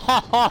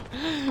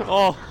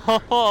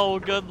 Oh,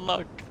 good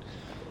luck.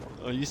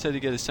 Oh, you said to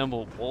get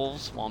assemble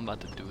wolves? Well, I'm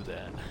about to do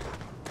that.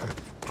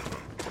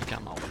 I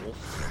got my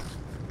wolf.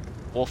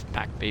 Wolf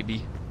pack,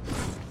 baby.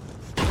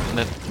 And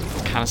that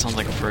kind of sounds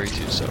like a furry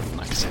too, so I'm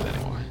not gonna say that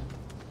anymore.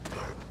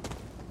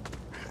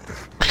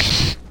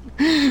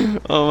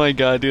 Oh my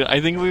god, dude.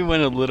 I think we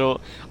went a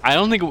little... I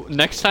don't think...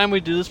 Next time we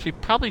do this, we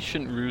probably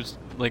shouldn't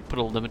like put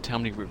a limit to how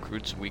many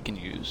recruits we can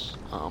use.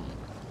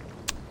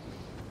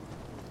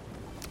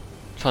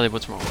 Charlie,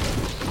 what's wrong?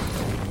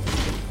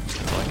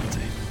 That's all I can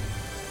say.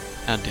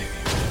 How dare you.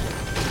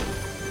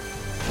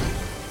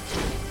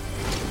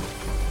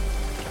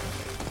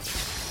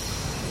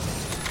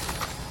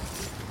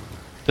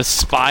 The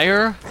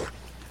Spire?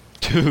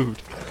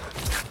 Dude.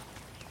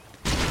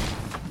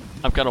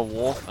 I've got a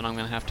wolf and I'm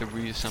gonna have to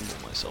reassemble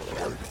myself.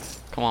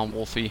 Come on,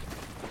 Wolfie.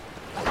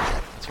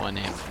 That's my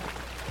name.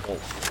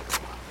 Wolf.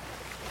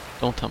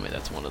 Don't tell me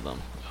that's one of them.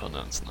 Oh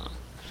no, it's not.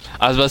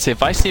 I was about to say,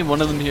 if I see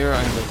one of them here,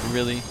 I'm like,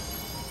 really?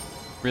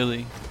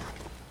 Really?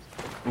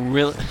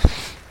 Really?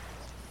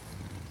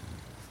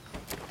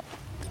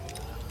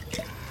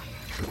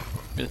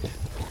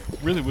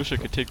 Really wish I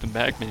could take them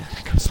back, man.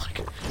 Because like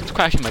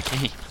crashing my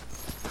game.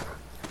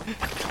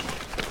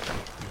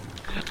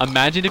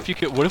 Imagine if you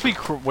could. What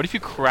if you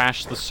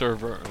crash the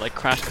server, like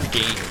crash the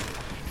game,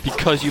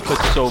 because you put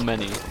so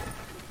many?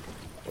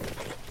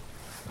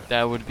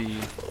 That would be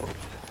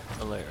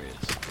hilarious.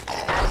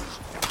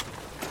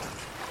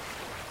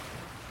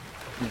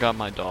 I got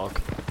my dog.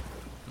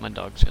 My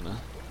dog's gonna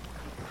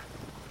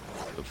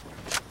go for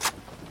it.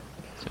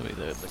 It's gonna be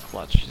the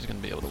clutch. She's gonna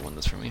be able to win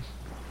this for me.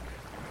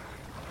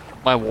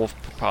 My wolf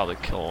could probably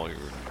kill all your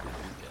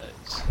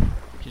guys.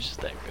 He's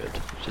just that good.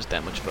 He's just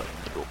that much of a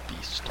little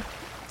beast.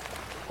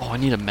 Oh, I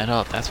need a med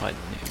up. That's why I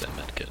need that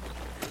med kit.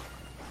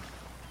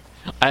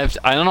 I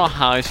don't know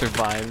how I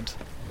survived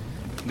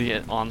the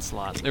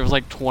onslaught. There was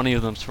like 20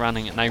 of them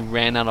surrounding it, and I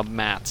ran out of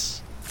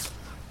mats.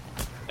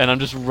 And I'm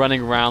just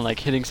running around like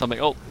hitting something.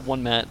 Oh,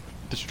 one mat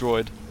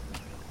destroyed.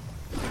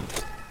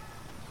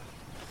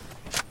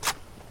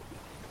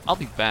 I'll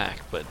be back,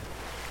 but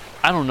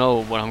I don't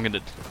know what I'm gonna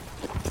do.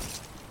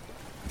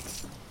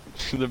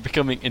 They're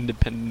becoming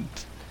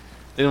independent.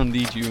 They don't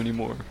need you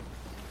anymore.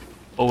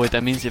 Oh wait,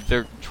 that means if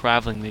they're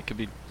traveling, they could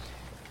be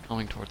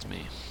coming towards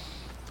me.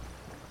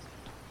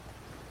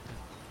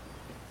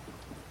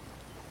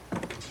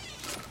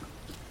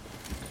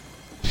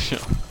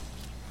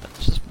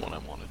 That's just what I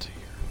wanted to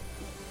hear.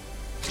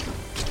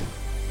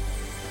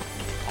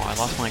 Oh, I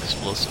lost my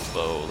explosive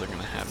bow. They're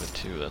gonna have it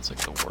too. That's like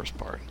the worst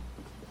part.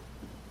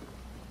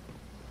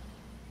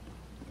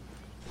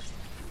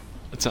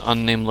 It's an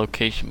unnamed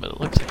location, but it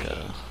looks like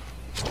a...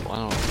 Well, I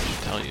don't know what I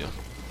should tell you.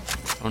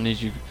 I don't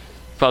need you...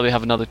 Probably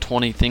have another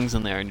 20 things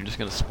in there and you're just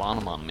gonna spawn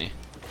them on me.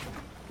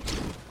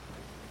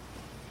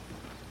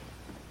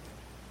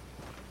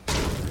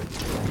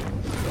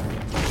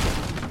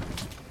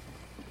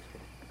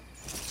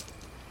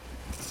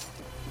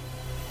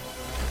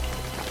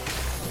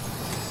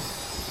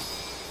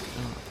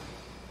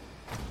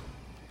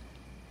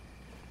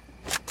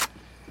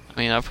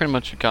 I mean, I've pretty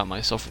much got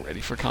myself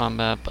ready for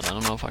combat, but I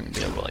don't know if I can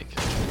be able to, like,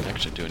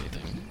 actually do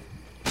anything.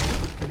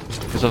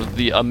 Because of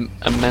the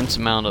immense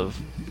amount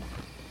of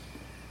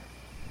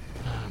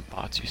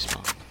bots you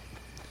spawn.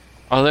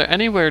 Are there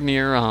anywhere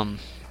near, are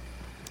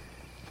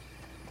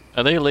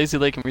they Lazy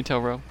Lake and Retail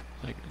Row?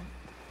 Like,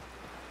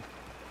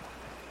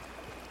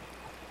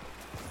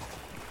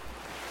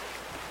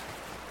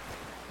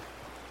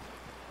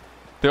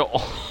 they're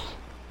all...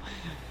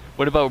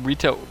 What about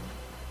Retail?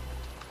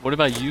 What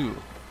about you?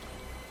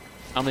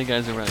 How many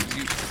guys are around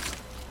you?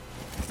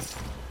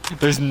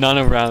 There's none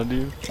around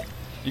you.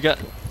 You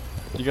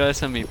gotta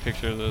send me a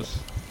picture of this.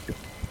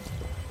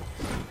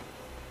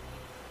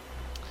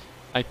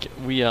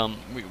 We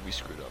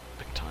screwed up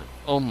big time.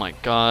 Oh my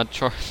god,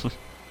 Charlie.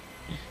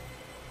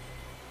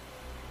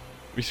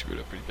 We screwed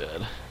up pretty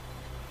bad.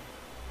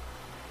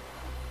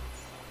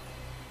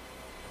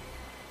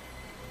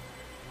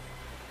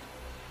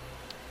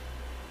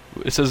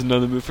 It says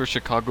another move for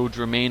Chicago,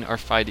 Jermaine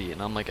Arfidi,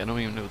 and I'm like, I don't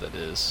even know who that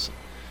is.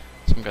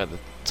 Some guy that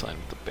signed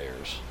with the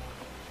Bears.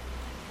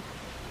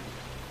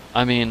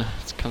 I mean,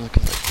 it's kind of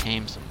because I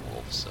came some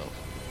wolves, so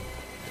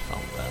I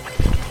found that.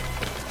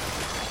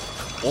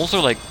 Wolves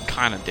are like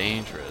kind of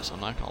dangerous,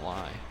 I'm not gonna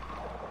lie.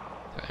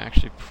 They're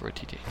actually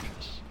pretty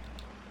dangerous.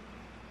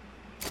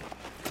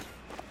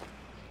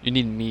 You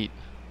need meat.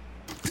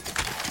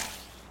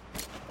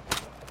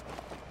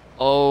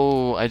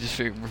 Oh, I just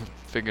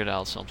figured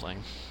out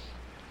something.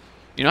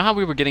 You know how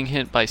we were getting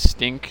hit by the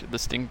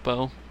stink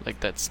bow? Like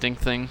that stink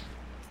thing?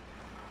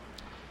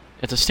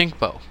 It's a stink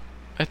bow.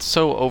 It's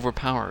so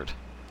overpowered.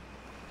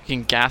 You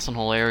can gas a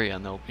whole area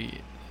and they'll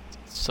be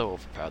so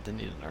overpowered. They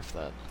need to nerf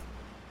that.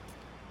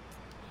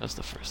 That's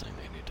the first thing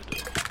they need to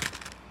do.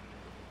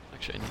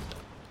 Actually, I need that.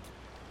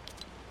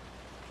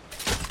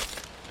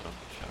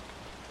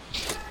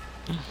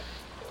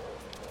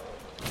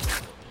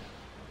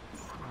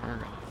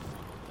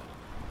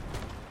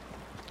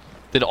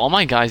 Did all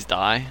my guys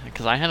die?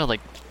 Because I had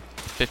like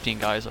 15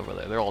 guys over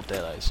there. They're all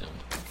dead, I assume.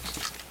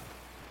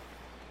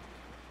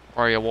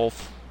 Where are you,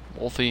 Wolf?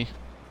 Wolfie?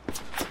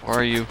 Where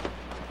are you?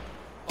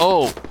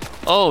 Oh!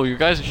 Oh, you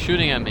guys are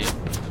shooting at me.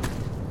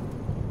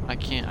 I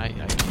can't, I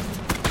can't.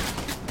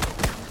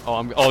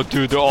 Oh, oh,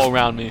 dude, they're all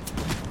around me.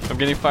 I'm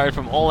getting fired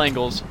from all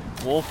angles.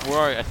 Wolf, where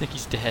are you? I think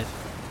he's dead.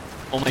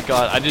 Oh my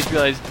god, I just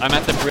realized I'm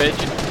at the bridge.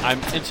 I'm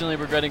instantly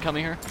regretting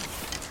coming here.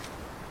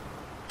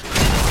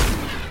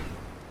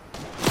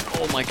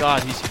 Oh my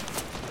god,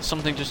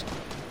 something just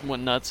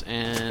went nuts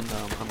and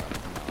I'm running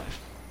for my life.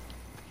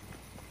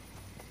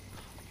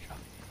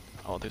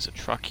 Oh, there's a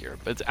truck here,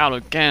 but it's out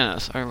of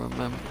gas, I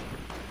remember.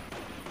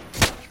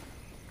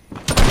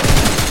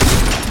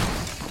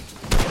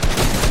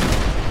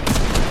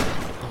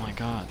 Oh my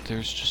god,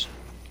 there's just...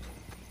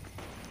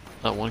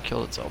 That one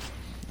killed itself.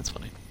 That's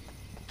funny.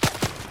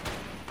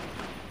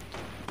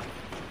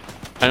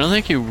 I don't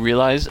think you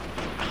realize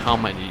how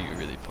many you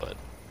really put.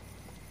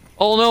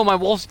 Oh no, my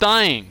wolf's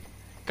dying!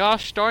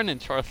 Gosh darn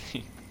it,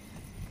 Charlie.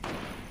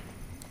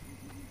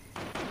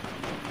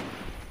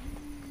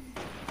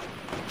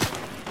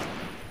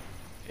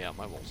 Yeah,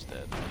 my wolf's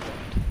dead.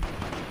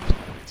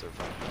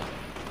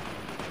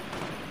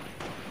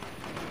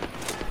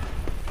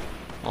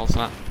 Well, it's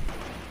not.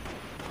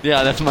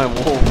 Yeah, that's my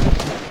wolf.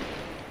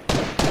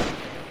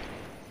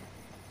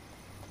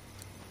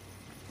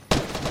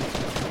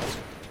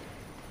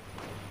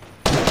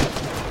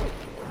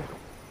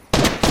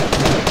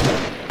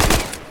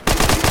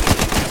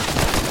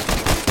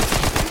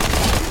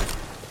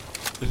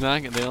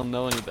 They don't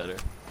know any better.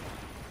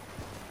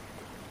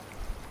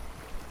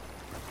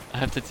 I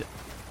have to.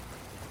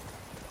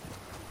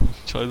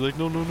 Charlie's like,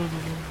 no, no, no, no, no.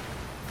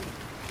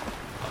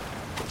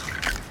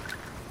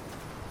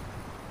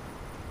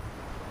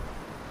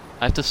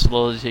 I have to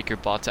slowly take your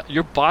bots out.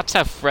 Your bots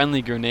have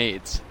friendly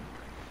grenades.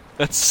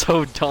 That's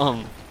so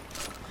dumb.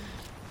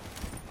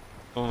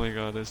 Oh my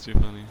god, that's too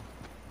funny.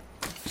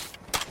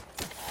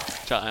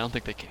 I don't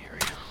think they can hear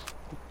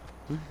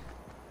you.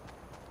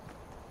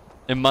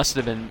 It must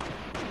have been.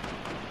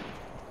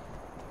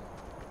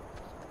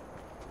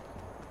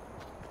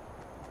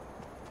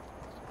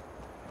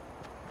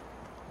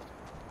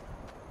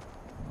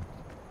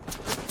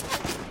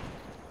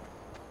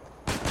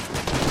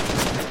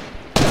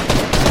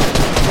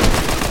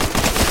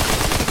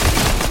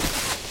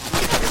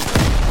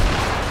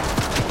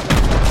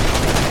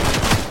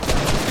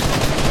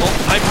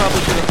 I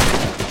probably should have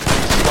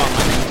spawned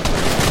my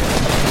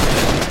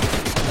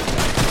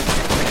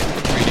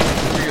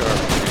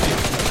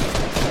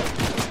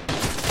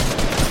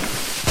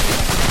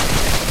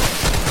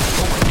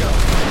Oh my god.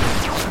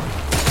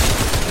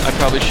 I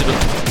probably should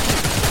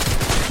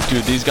have.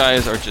 Dude, these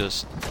guys are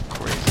just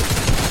crazy.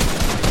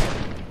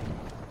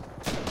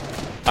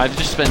 I've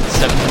just spent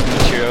 700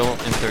 material in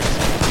 30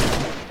 seconds.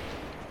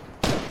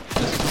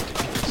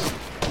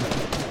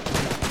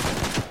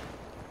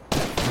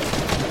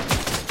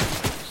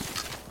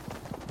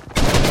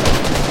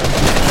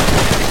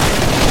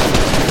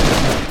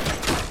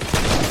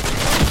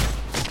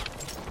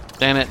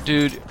 Damn it,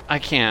 dude, I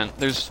can't.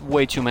 There's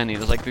way too many.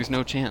 There's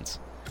no chance.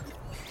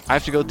 I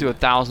have to go through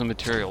 1,000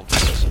 material to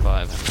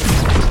survive.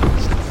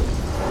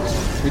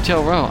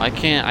 Retail row, I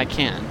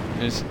can't.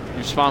 You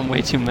spawn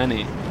way too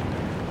many.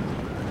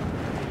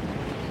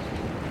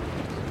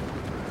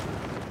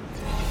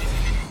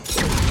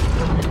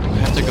 I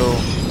have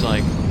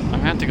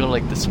to go,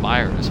 like, the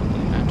spire or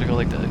something. I have to go,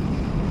 like, a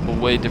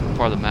way different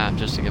part of the map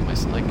just to get my,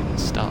 like,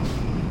 stuff.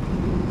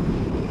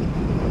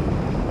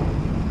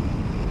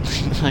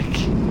 Like,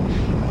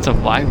 it's a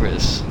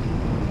virus.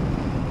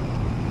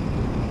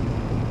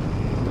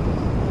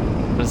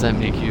 What does that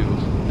make you?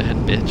 The head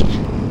bitch.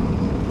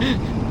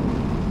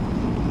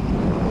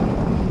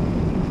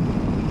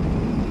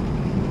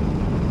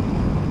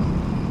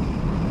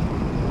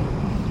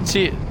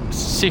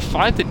 See,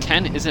 5 to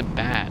 10 isn't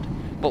bad,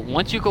 but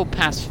once you go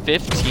past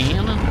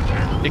 15,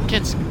 it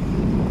gets.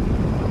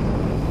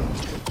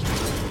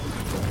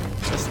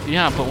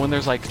 Yeah, but when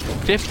there's like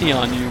 50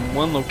 on you in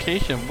one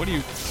location, what do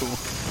you do?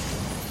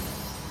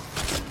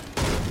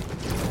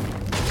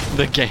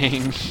 The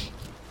gang.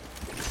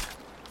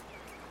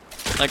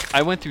 Like,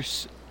 I went through.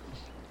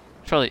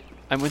 Charlie,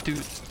 I went through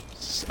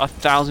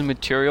 1,000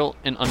 material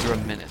in under a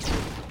minute.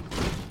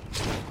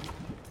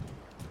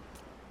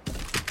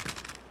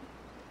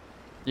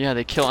 Yeah,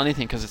 they kill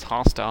anything because it's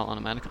hostile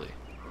automatically.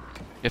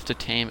 You have to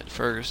tame it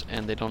first,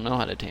 and they don't know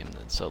how to tame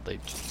it, so they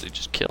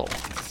just kill.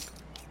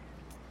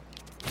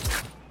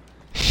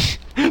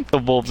 The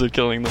wolves are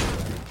killing them.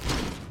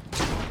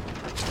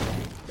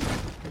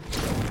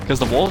 Because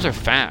the wolves are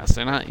fast,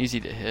 they're not easy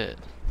to hit.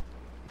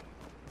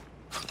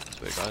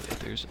 So I got it,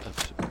 there's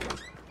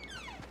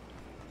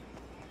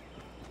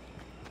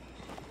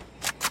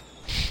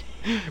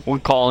one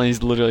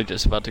colony's literally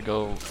just about to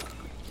go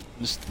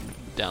just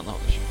down the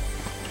hole.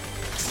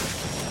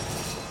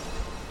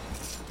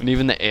 And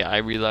even the AI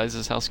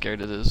realizes how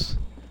scared it is.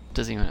 It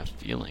doesn't even have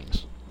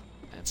feelings.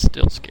 And it's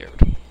still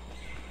scared.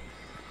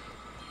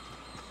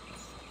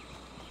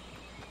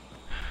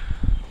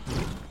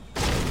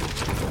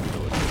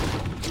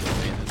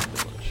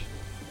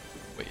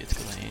 Wait, it's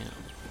because I am.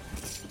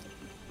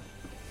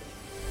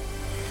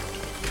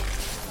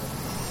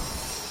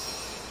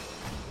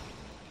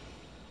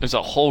 There's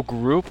a whole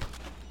group?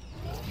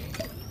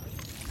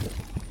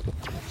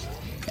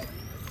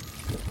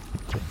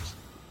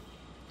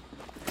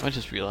 I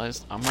just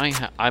realized I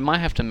might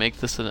have to make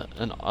this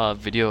a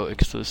video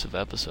exclusive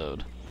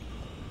episode,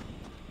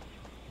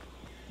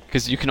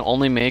 because you can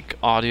only make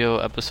audio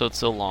episodes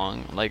so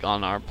long, like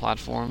on our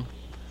platform,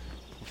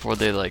 before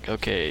they like,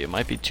 okay, it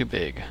might be too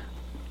big.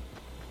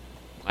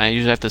 I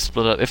usually have to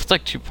split up. If it's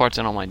like 2 parts,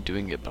 I don't mind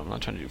doing it, but I'm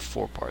not trying to do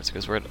 4 parts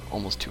because we're at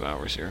almost 2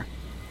 hours here.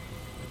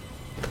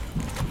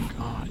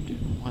 God, dude,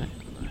 what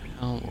the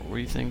hell? What were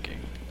you thinking?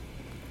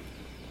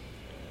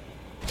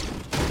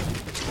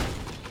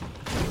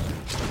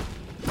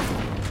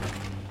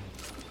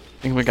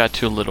 I think we got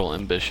too little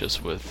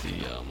ambitious with the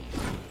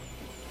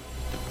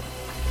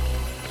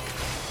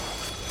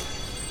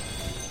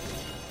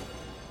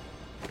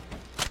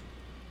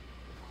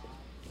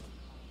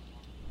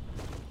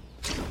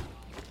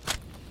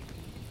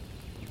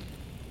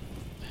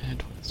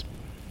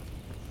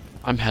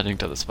I'm heading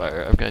to the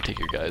spire. I've got to take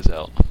you guys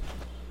out.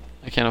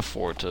 I can't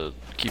afford to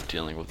keep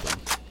dealing with them.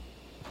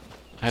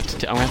 I'm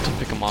gonna have to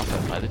pick him off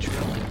by the tree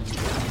line.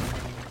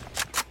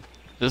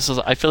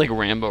 I feel like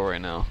Rambo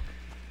right now.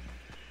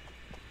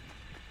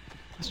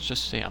 Let's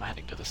just say I'm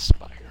heading to the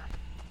spire.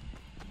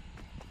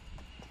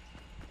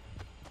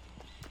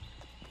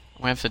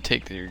 I'm gonna have to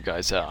take your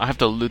guys out. I have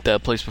to loot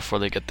that place before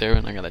they get there,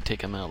 and I gotta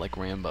take them out like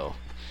Rambo.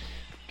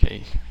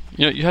 Okay.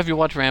 Have you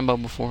watched Rambo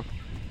before?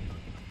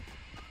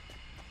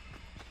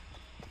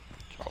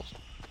 Charles.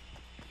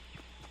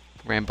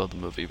 Rambo the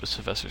movie with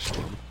Sylvester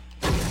Stallone.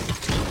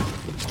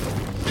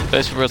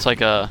 Basically, where it's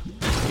like I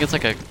think it's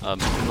like a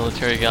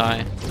military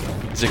guy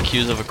is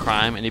accused of a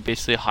crime, and he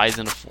basically hides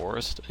in a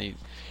forest. And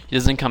he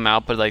doesn't come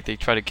out, but like they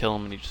try to kill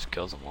him, and he just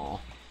kills them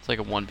all. It's like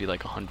a 1v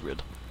like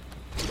 100.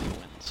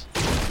 Wins.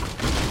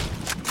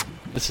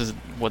 This is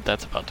what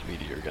that's about to be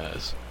to your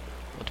guys.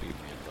 About to be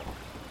Rambo.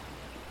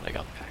 I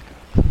got back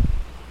up.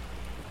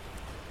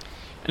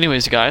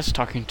 Anyways, guys,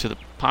 talking to the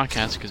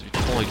podcast because we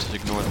totally just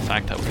ignore the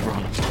fact that we were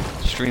on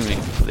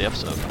streaming for the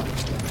episode.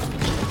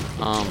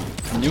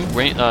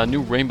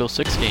 New Rainbow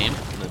Six game.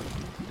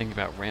 Thinking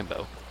about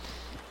Rambo.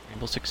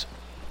 Rainbow Six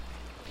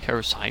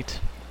Parasite.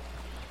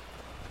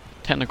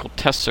 Technical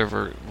test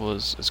server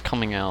is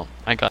coming out.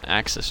 I got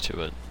access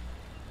to it,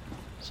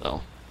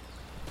 so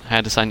I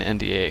had to sign an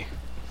NDA.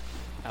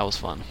 That was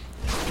fun.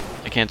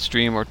 I can't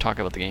stream or talk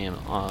about the game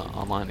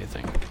online,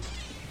 anything,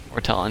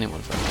 or tell anyone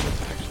if I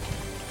actually.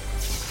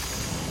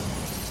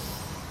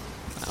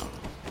 I don't know.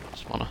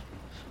 Just wanna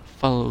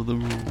follow the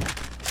rules.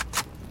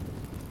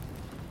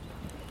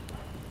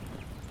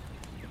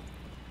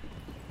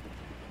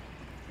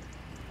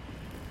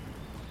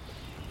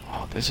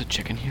 Oh, there's a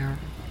chicken here.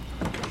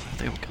 I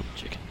think we'll kill the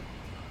chicken.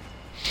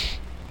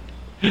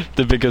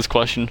 The biggest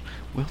question: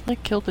 will they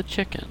kill the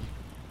chicken,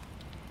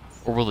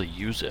 or will they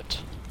use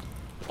it?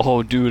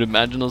 Oh, dude!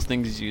 Imagine those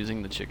things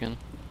using the chicken.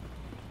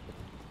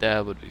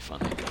 That would be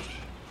funny.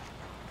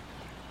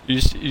 You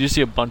just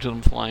see a bunch of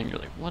them flying. You're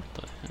like, what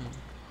the hell?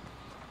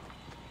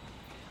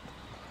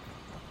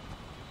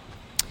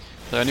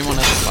 Is there anyone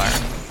at the fire?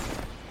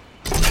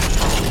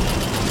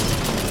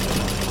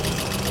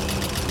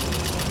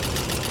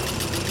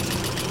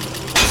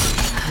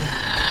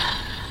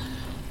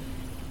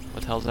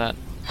 What the hell's that?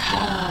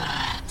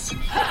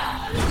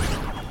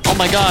 Oh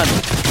my god!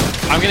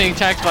 I'm getting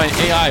attacked by an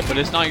AI, but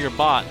it's not your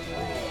bot.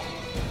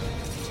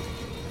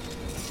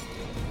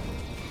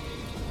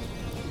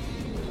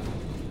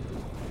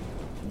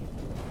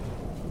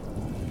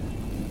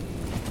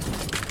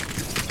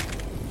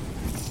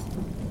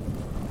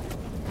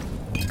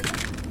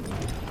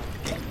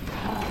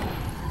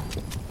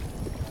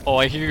 Oh,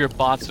 I hear your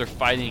bots are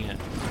fighting it.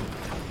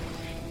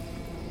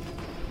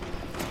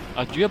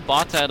 Do you have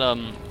bots at,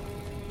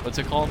 what's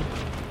it called?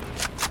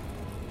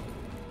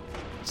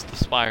 It's the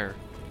Spire.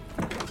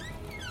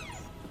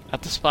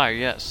 At the Spire,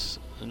 yes.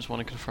 I just want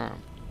to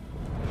confirm.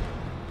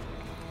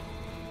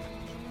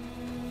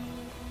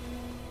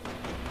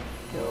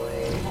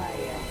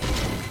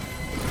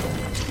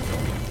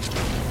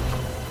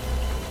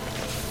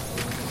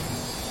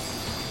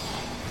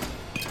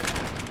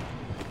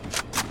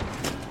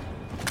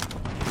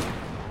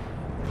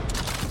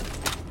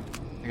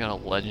 I got a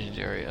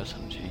legendary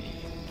SMG.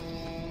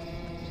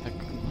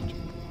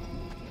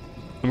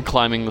 I'm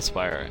climbing the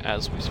spire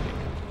as we speak.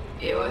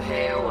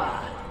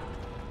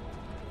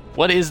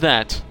 What is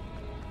that?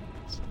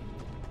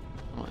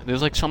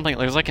 There's like something,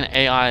 there's like an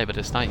AI, but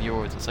it's not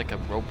yours. It's like a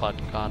robot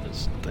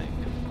goddess thing.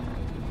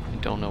 I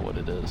don't know what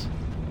it is.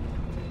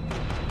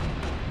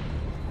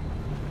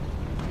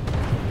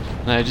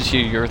 And I just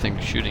hear your thing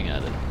shooting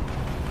at it.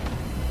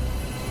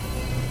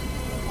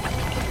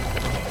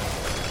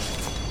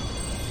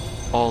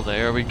 Oh,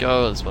 there we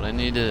go. That's what I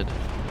needed.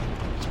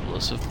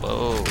 Explosive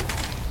bow.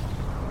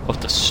 Oh,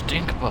 the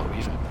stink bow,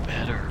 even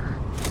better.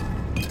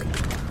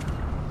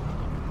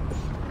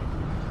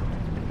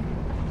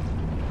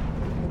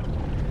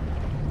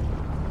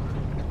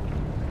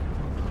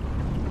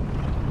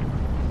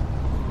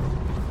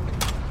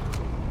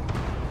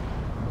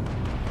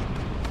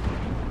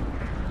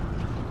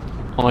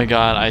 Oh my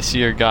god, I see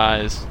your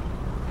guys.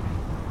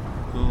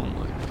 Oh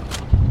my god,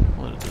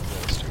 what a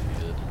disaster we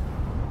did.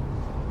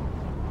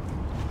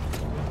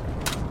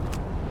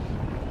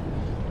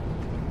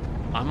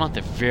 I'm at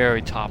the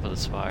very top of the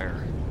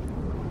spire,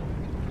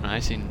 and I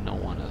see no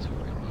one as of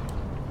right now.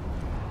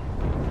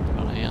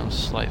 But I am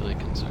slightly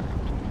concerned.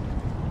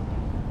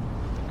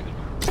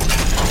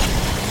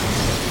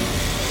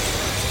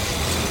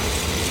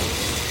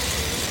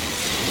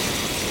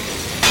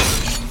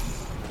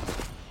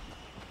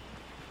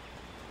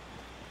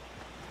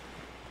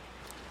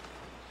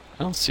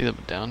 I don't see them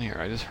down here,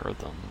 I just heard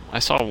them. I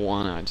saw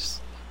one,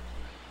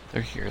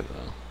 they're here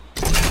though.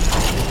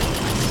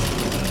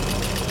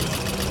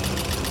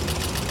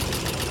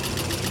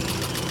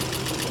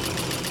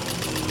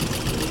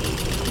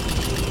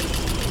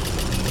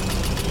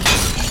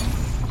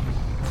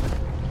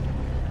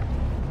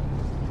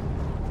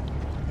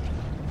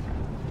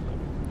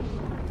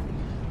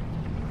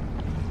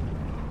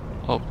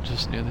 Oh,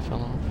 just nearly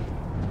fell off.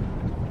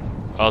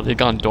 Oh, they've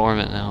gone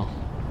dormant now.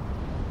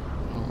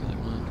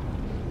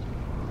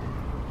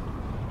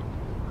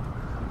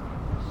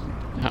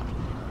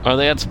 Are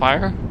they at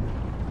Spire?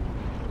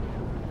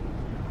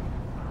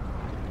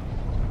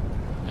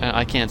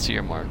 I can't see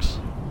your marks.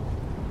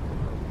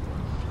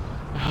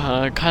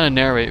 Kind of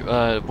narrate.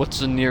 What's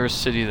the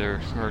nearest city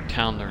there or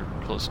town they're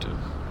close to?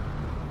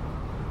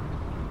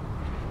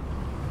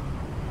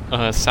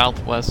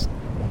 Southwest.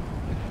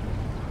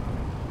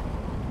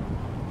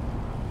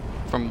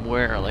 From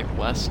where? Like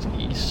west,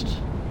 east,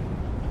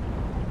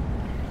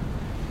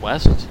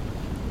 west?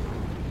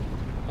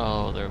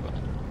 Oh, they're about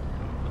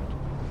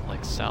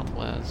like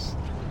southwest.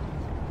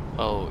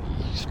 Oh,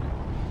 east.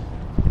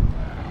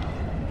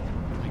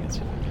 I can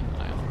see if I can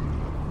eye on.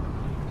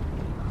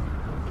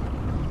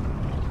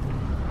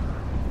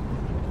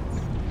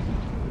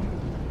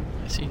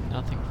 I see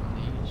nothing from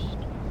the east.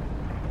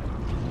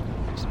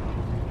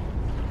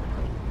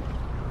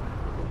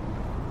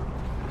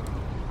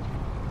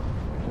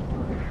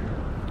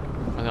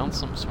 Are they on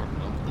some sort of...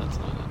 No, that's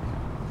not it.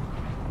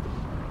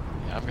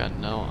 Yeah, I've got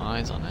no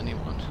eyes on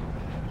anyone.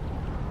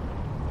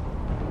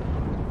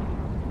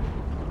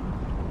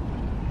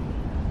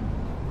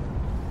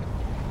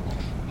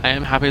 I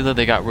am happy that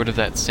they got rid of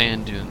that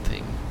sand dune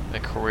thing.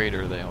 That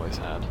crater they always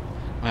had.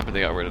 I'm happy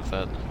they got rid of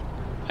that.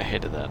 I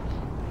hated that.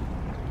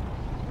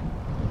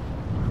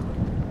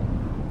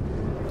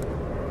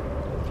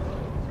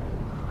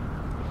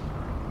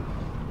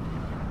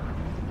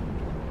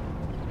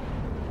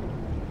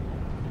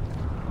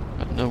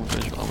 Got no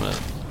visual. I'm gonna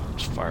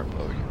just fire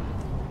bogey.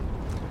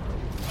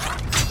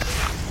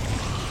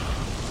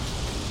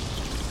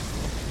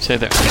 Say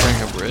they're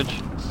entering a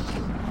bridge?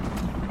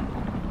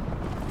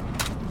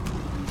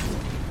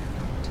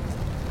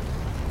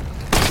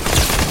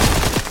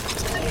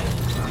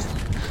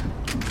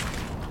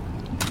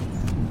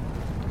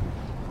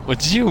 What,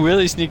 did you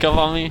really sneak up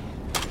on me?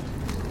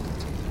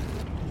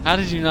 How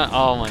did you not?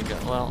 Oh my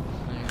god, well,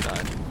 you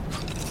died.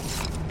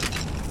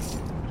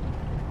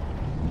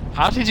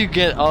 How did you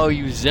get? Oh,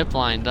 you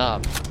ziplined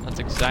up. That's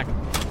exactly.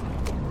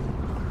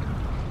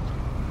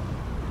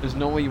 There's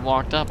no way you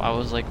walked up. I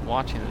was like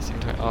watching this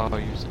entire. Oh,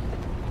 you.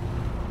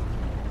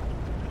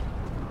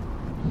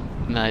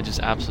 And I just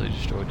absolutely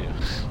destroyed you.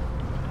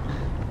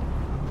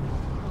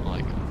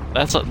 Like,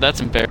 that's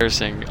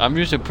embarrassing. I'm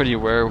usually pretty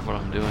aware of what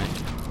I'm doing.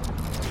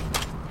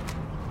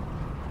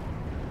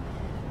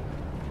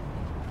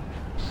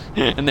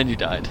 And then you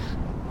died.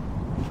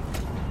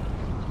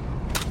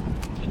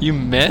 You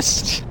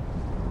missed?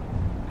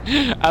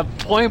 At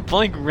point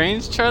blank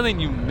range, Charlie,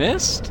 and you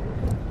missed?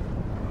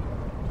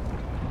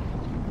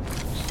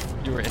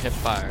 You were hip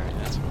fire,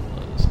 that's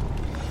what it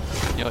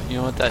was. You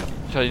know what that,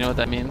 Charlie, you know what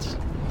that means?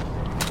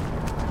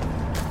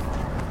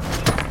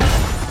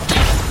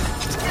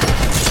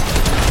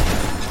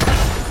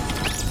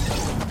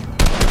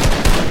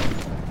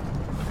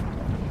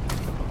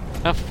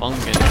 Have fun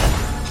getting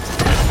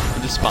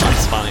just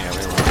spawning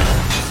everywhere.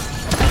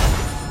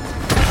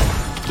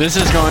 This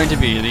is going to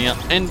be the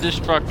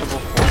indestructible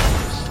fortress.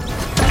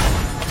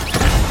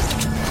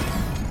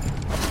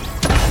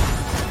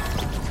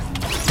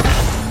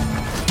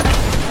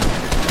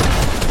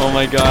 Oh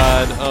my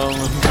god,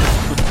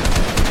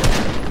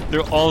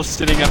 they're all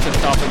sitting at the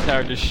top of the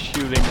tower just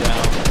shooting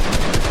down.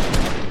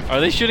 Are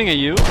they shooting at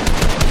you?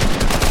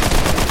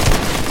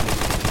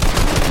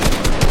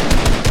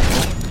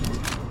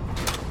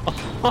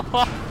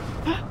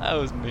 That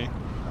was me.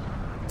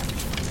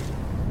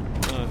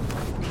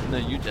 No,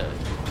 you died.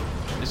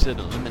 I said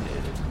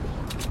eliminated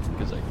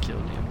because I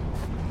killed you.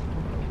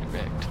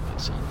 Correct, my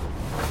son.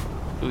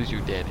 Who's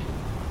your daddy?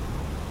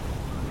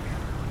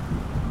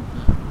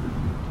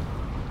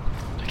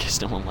 I guess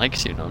no one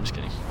likes you. No, I'm just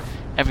kidding.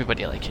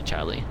 Everybody likes you,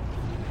 Charlie.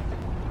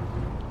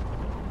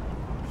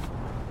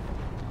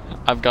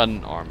 I've got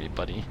an army,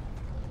 buddy.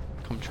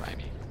 Come try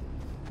me.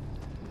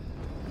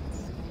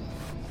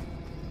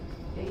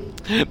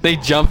 They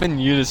jump in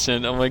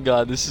unison. Oh my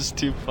god, this is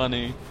too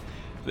funny.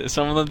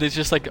 Some of them, they're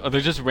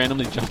just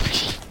randomly jumping.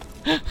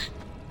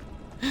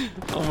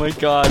 Oh my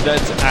god,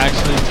 that's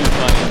actually too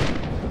funny.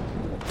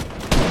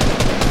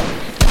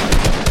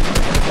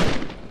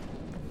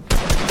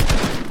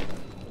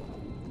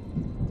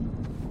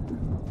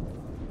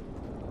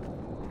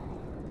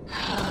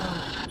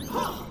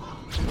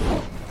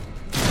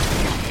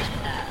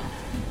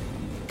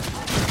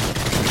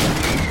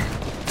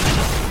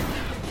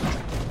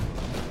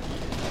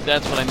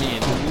 That's what I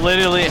mean.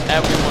 Literally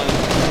everyone.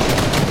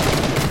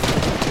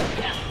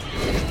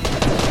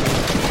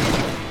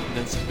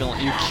 That's feeling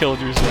you killed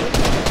yourself.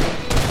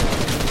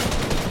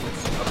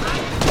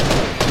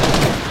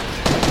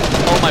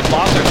 Oh, my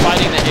bots are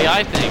fighting the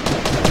AI thing.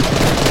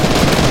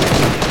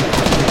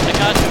 I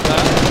got you,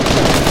 guys.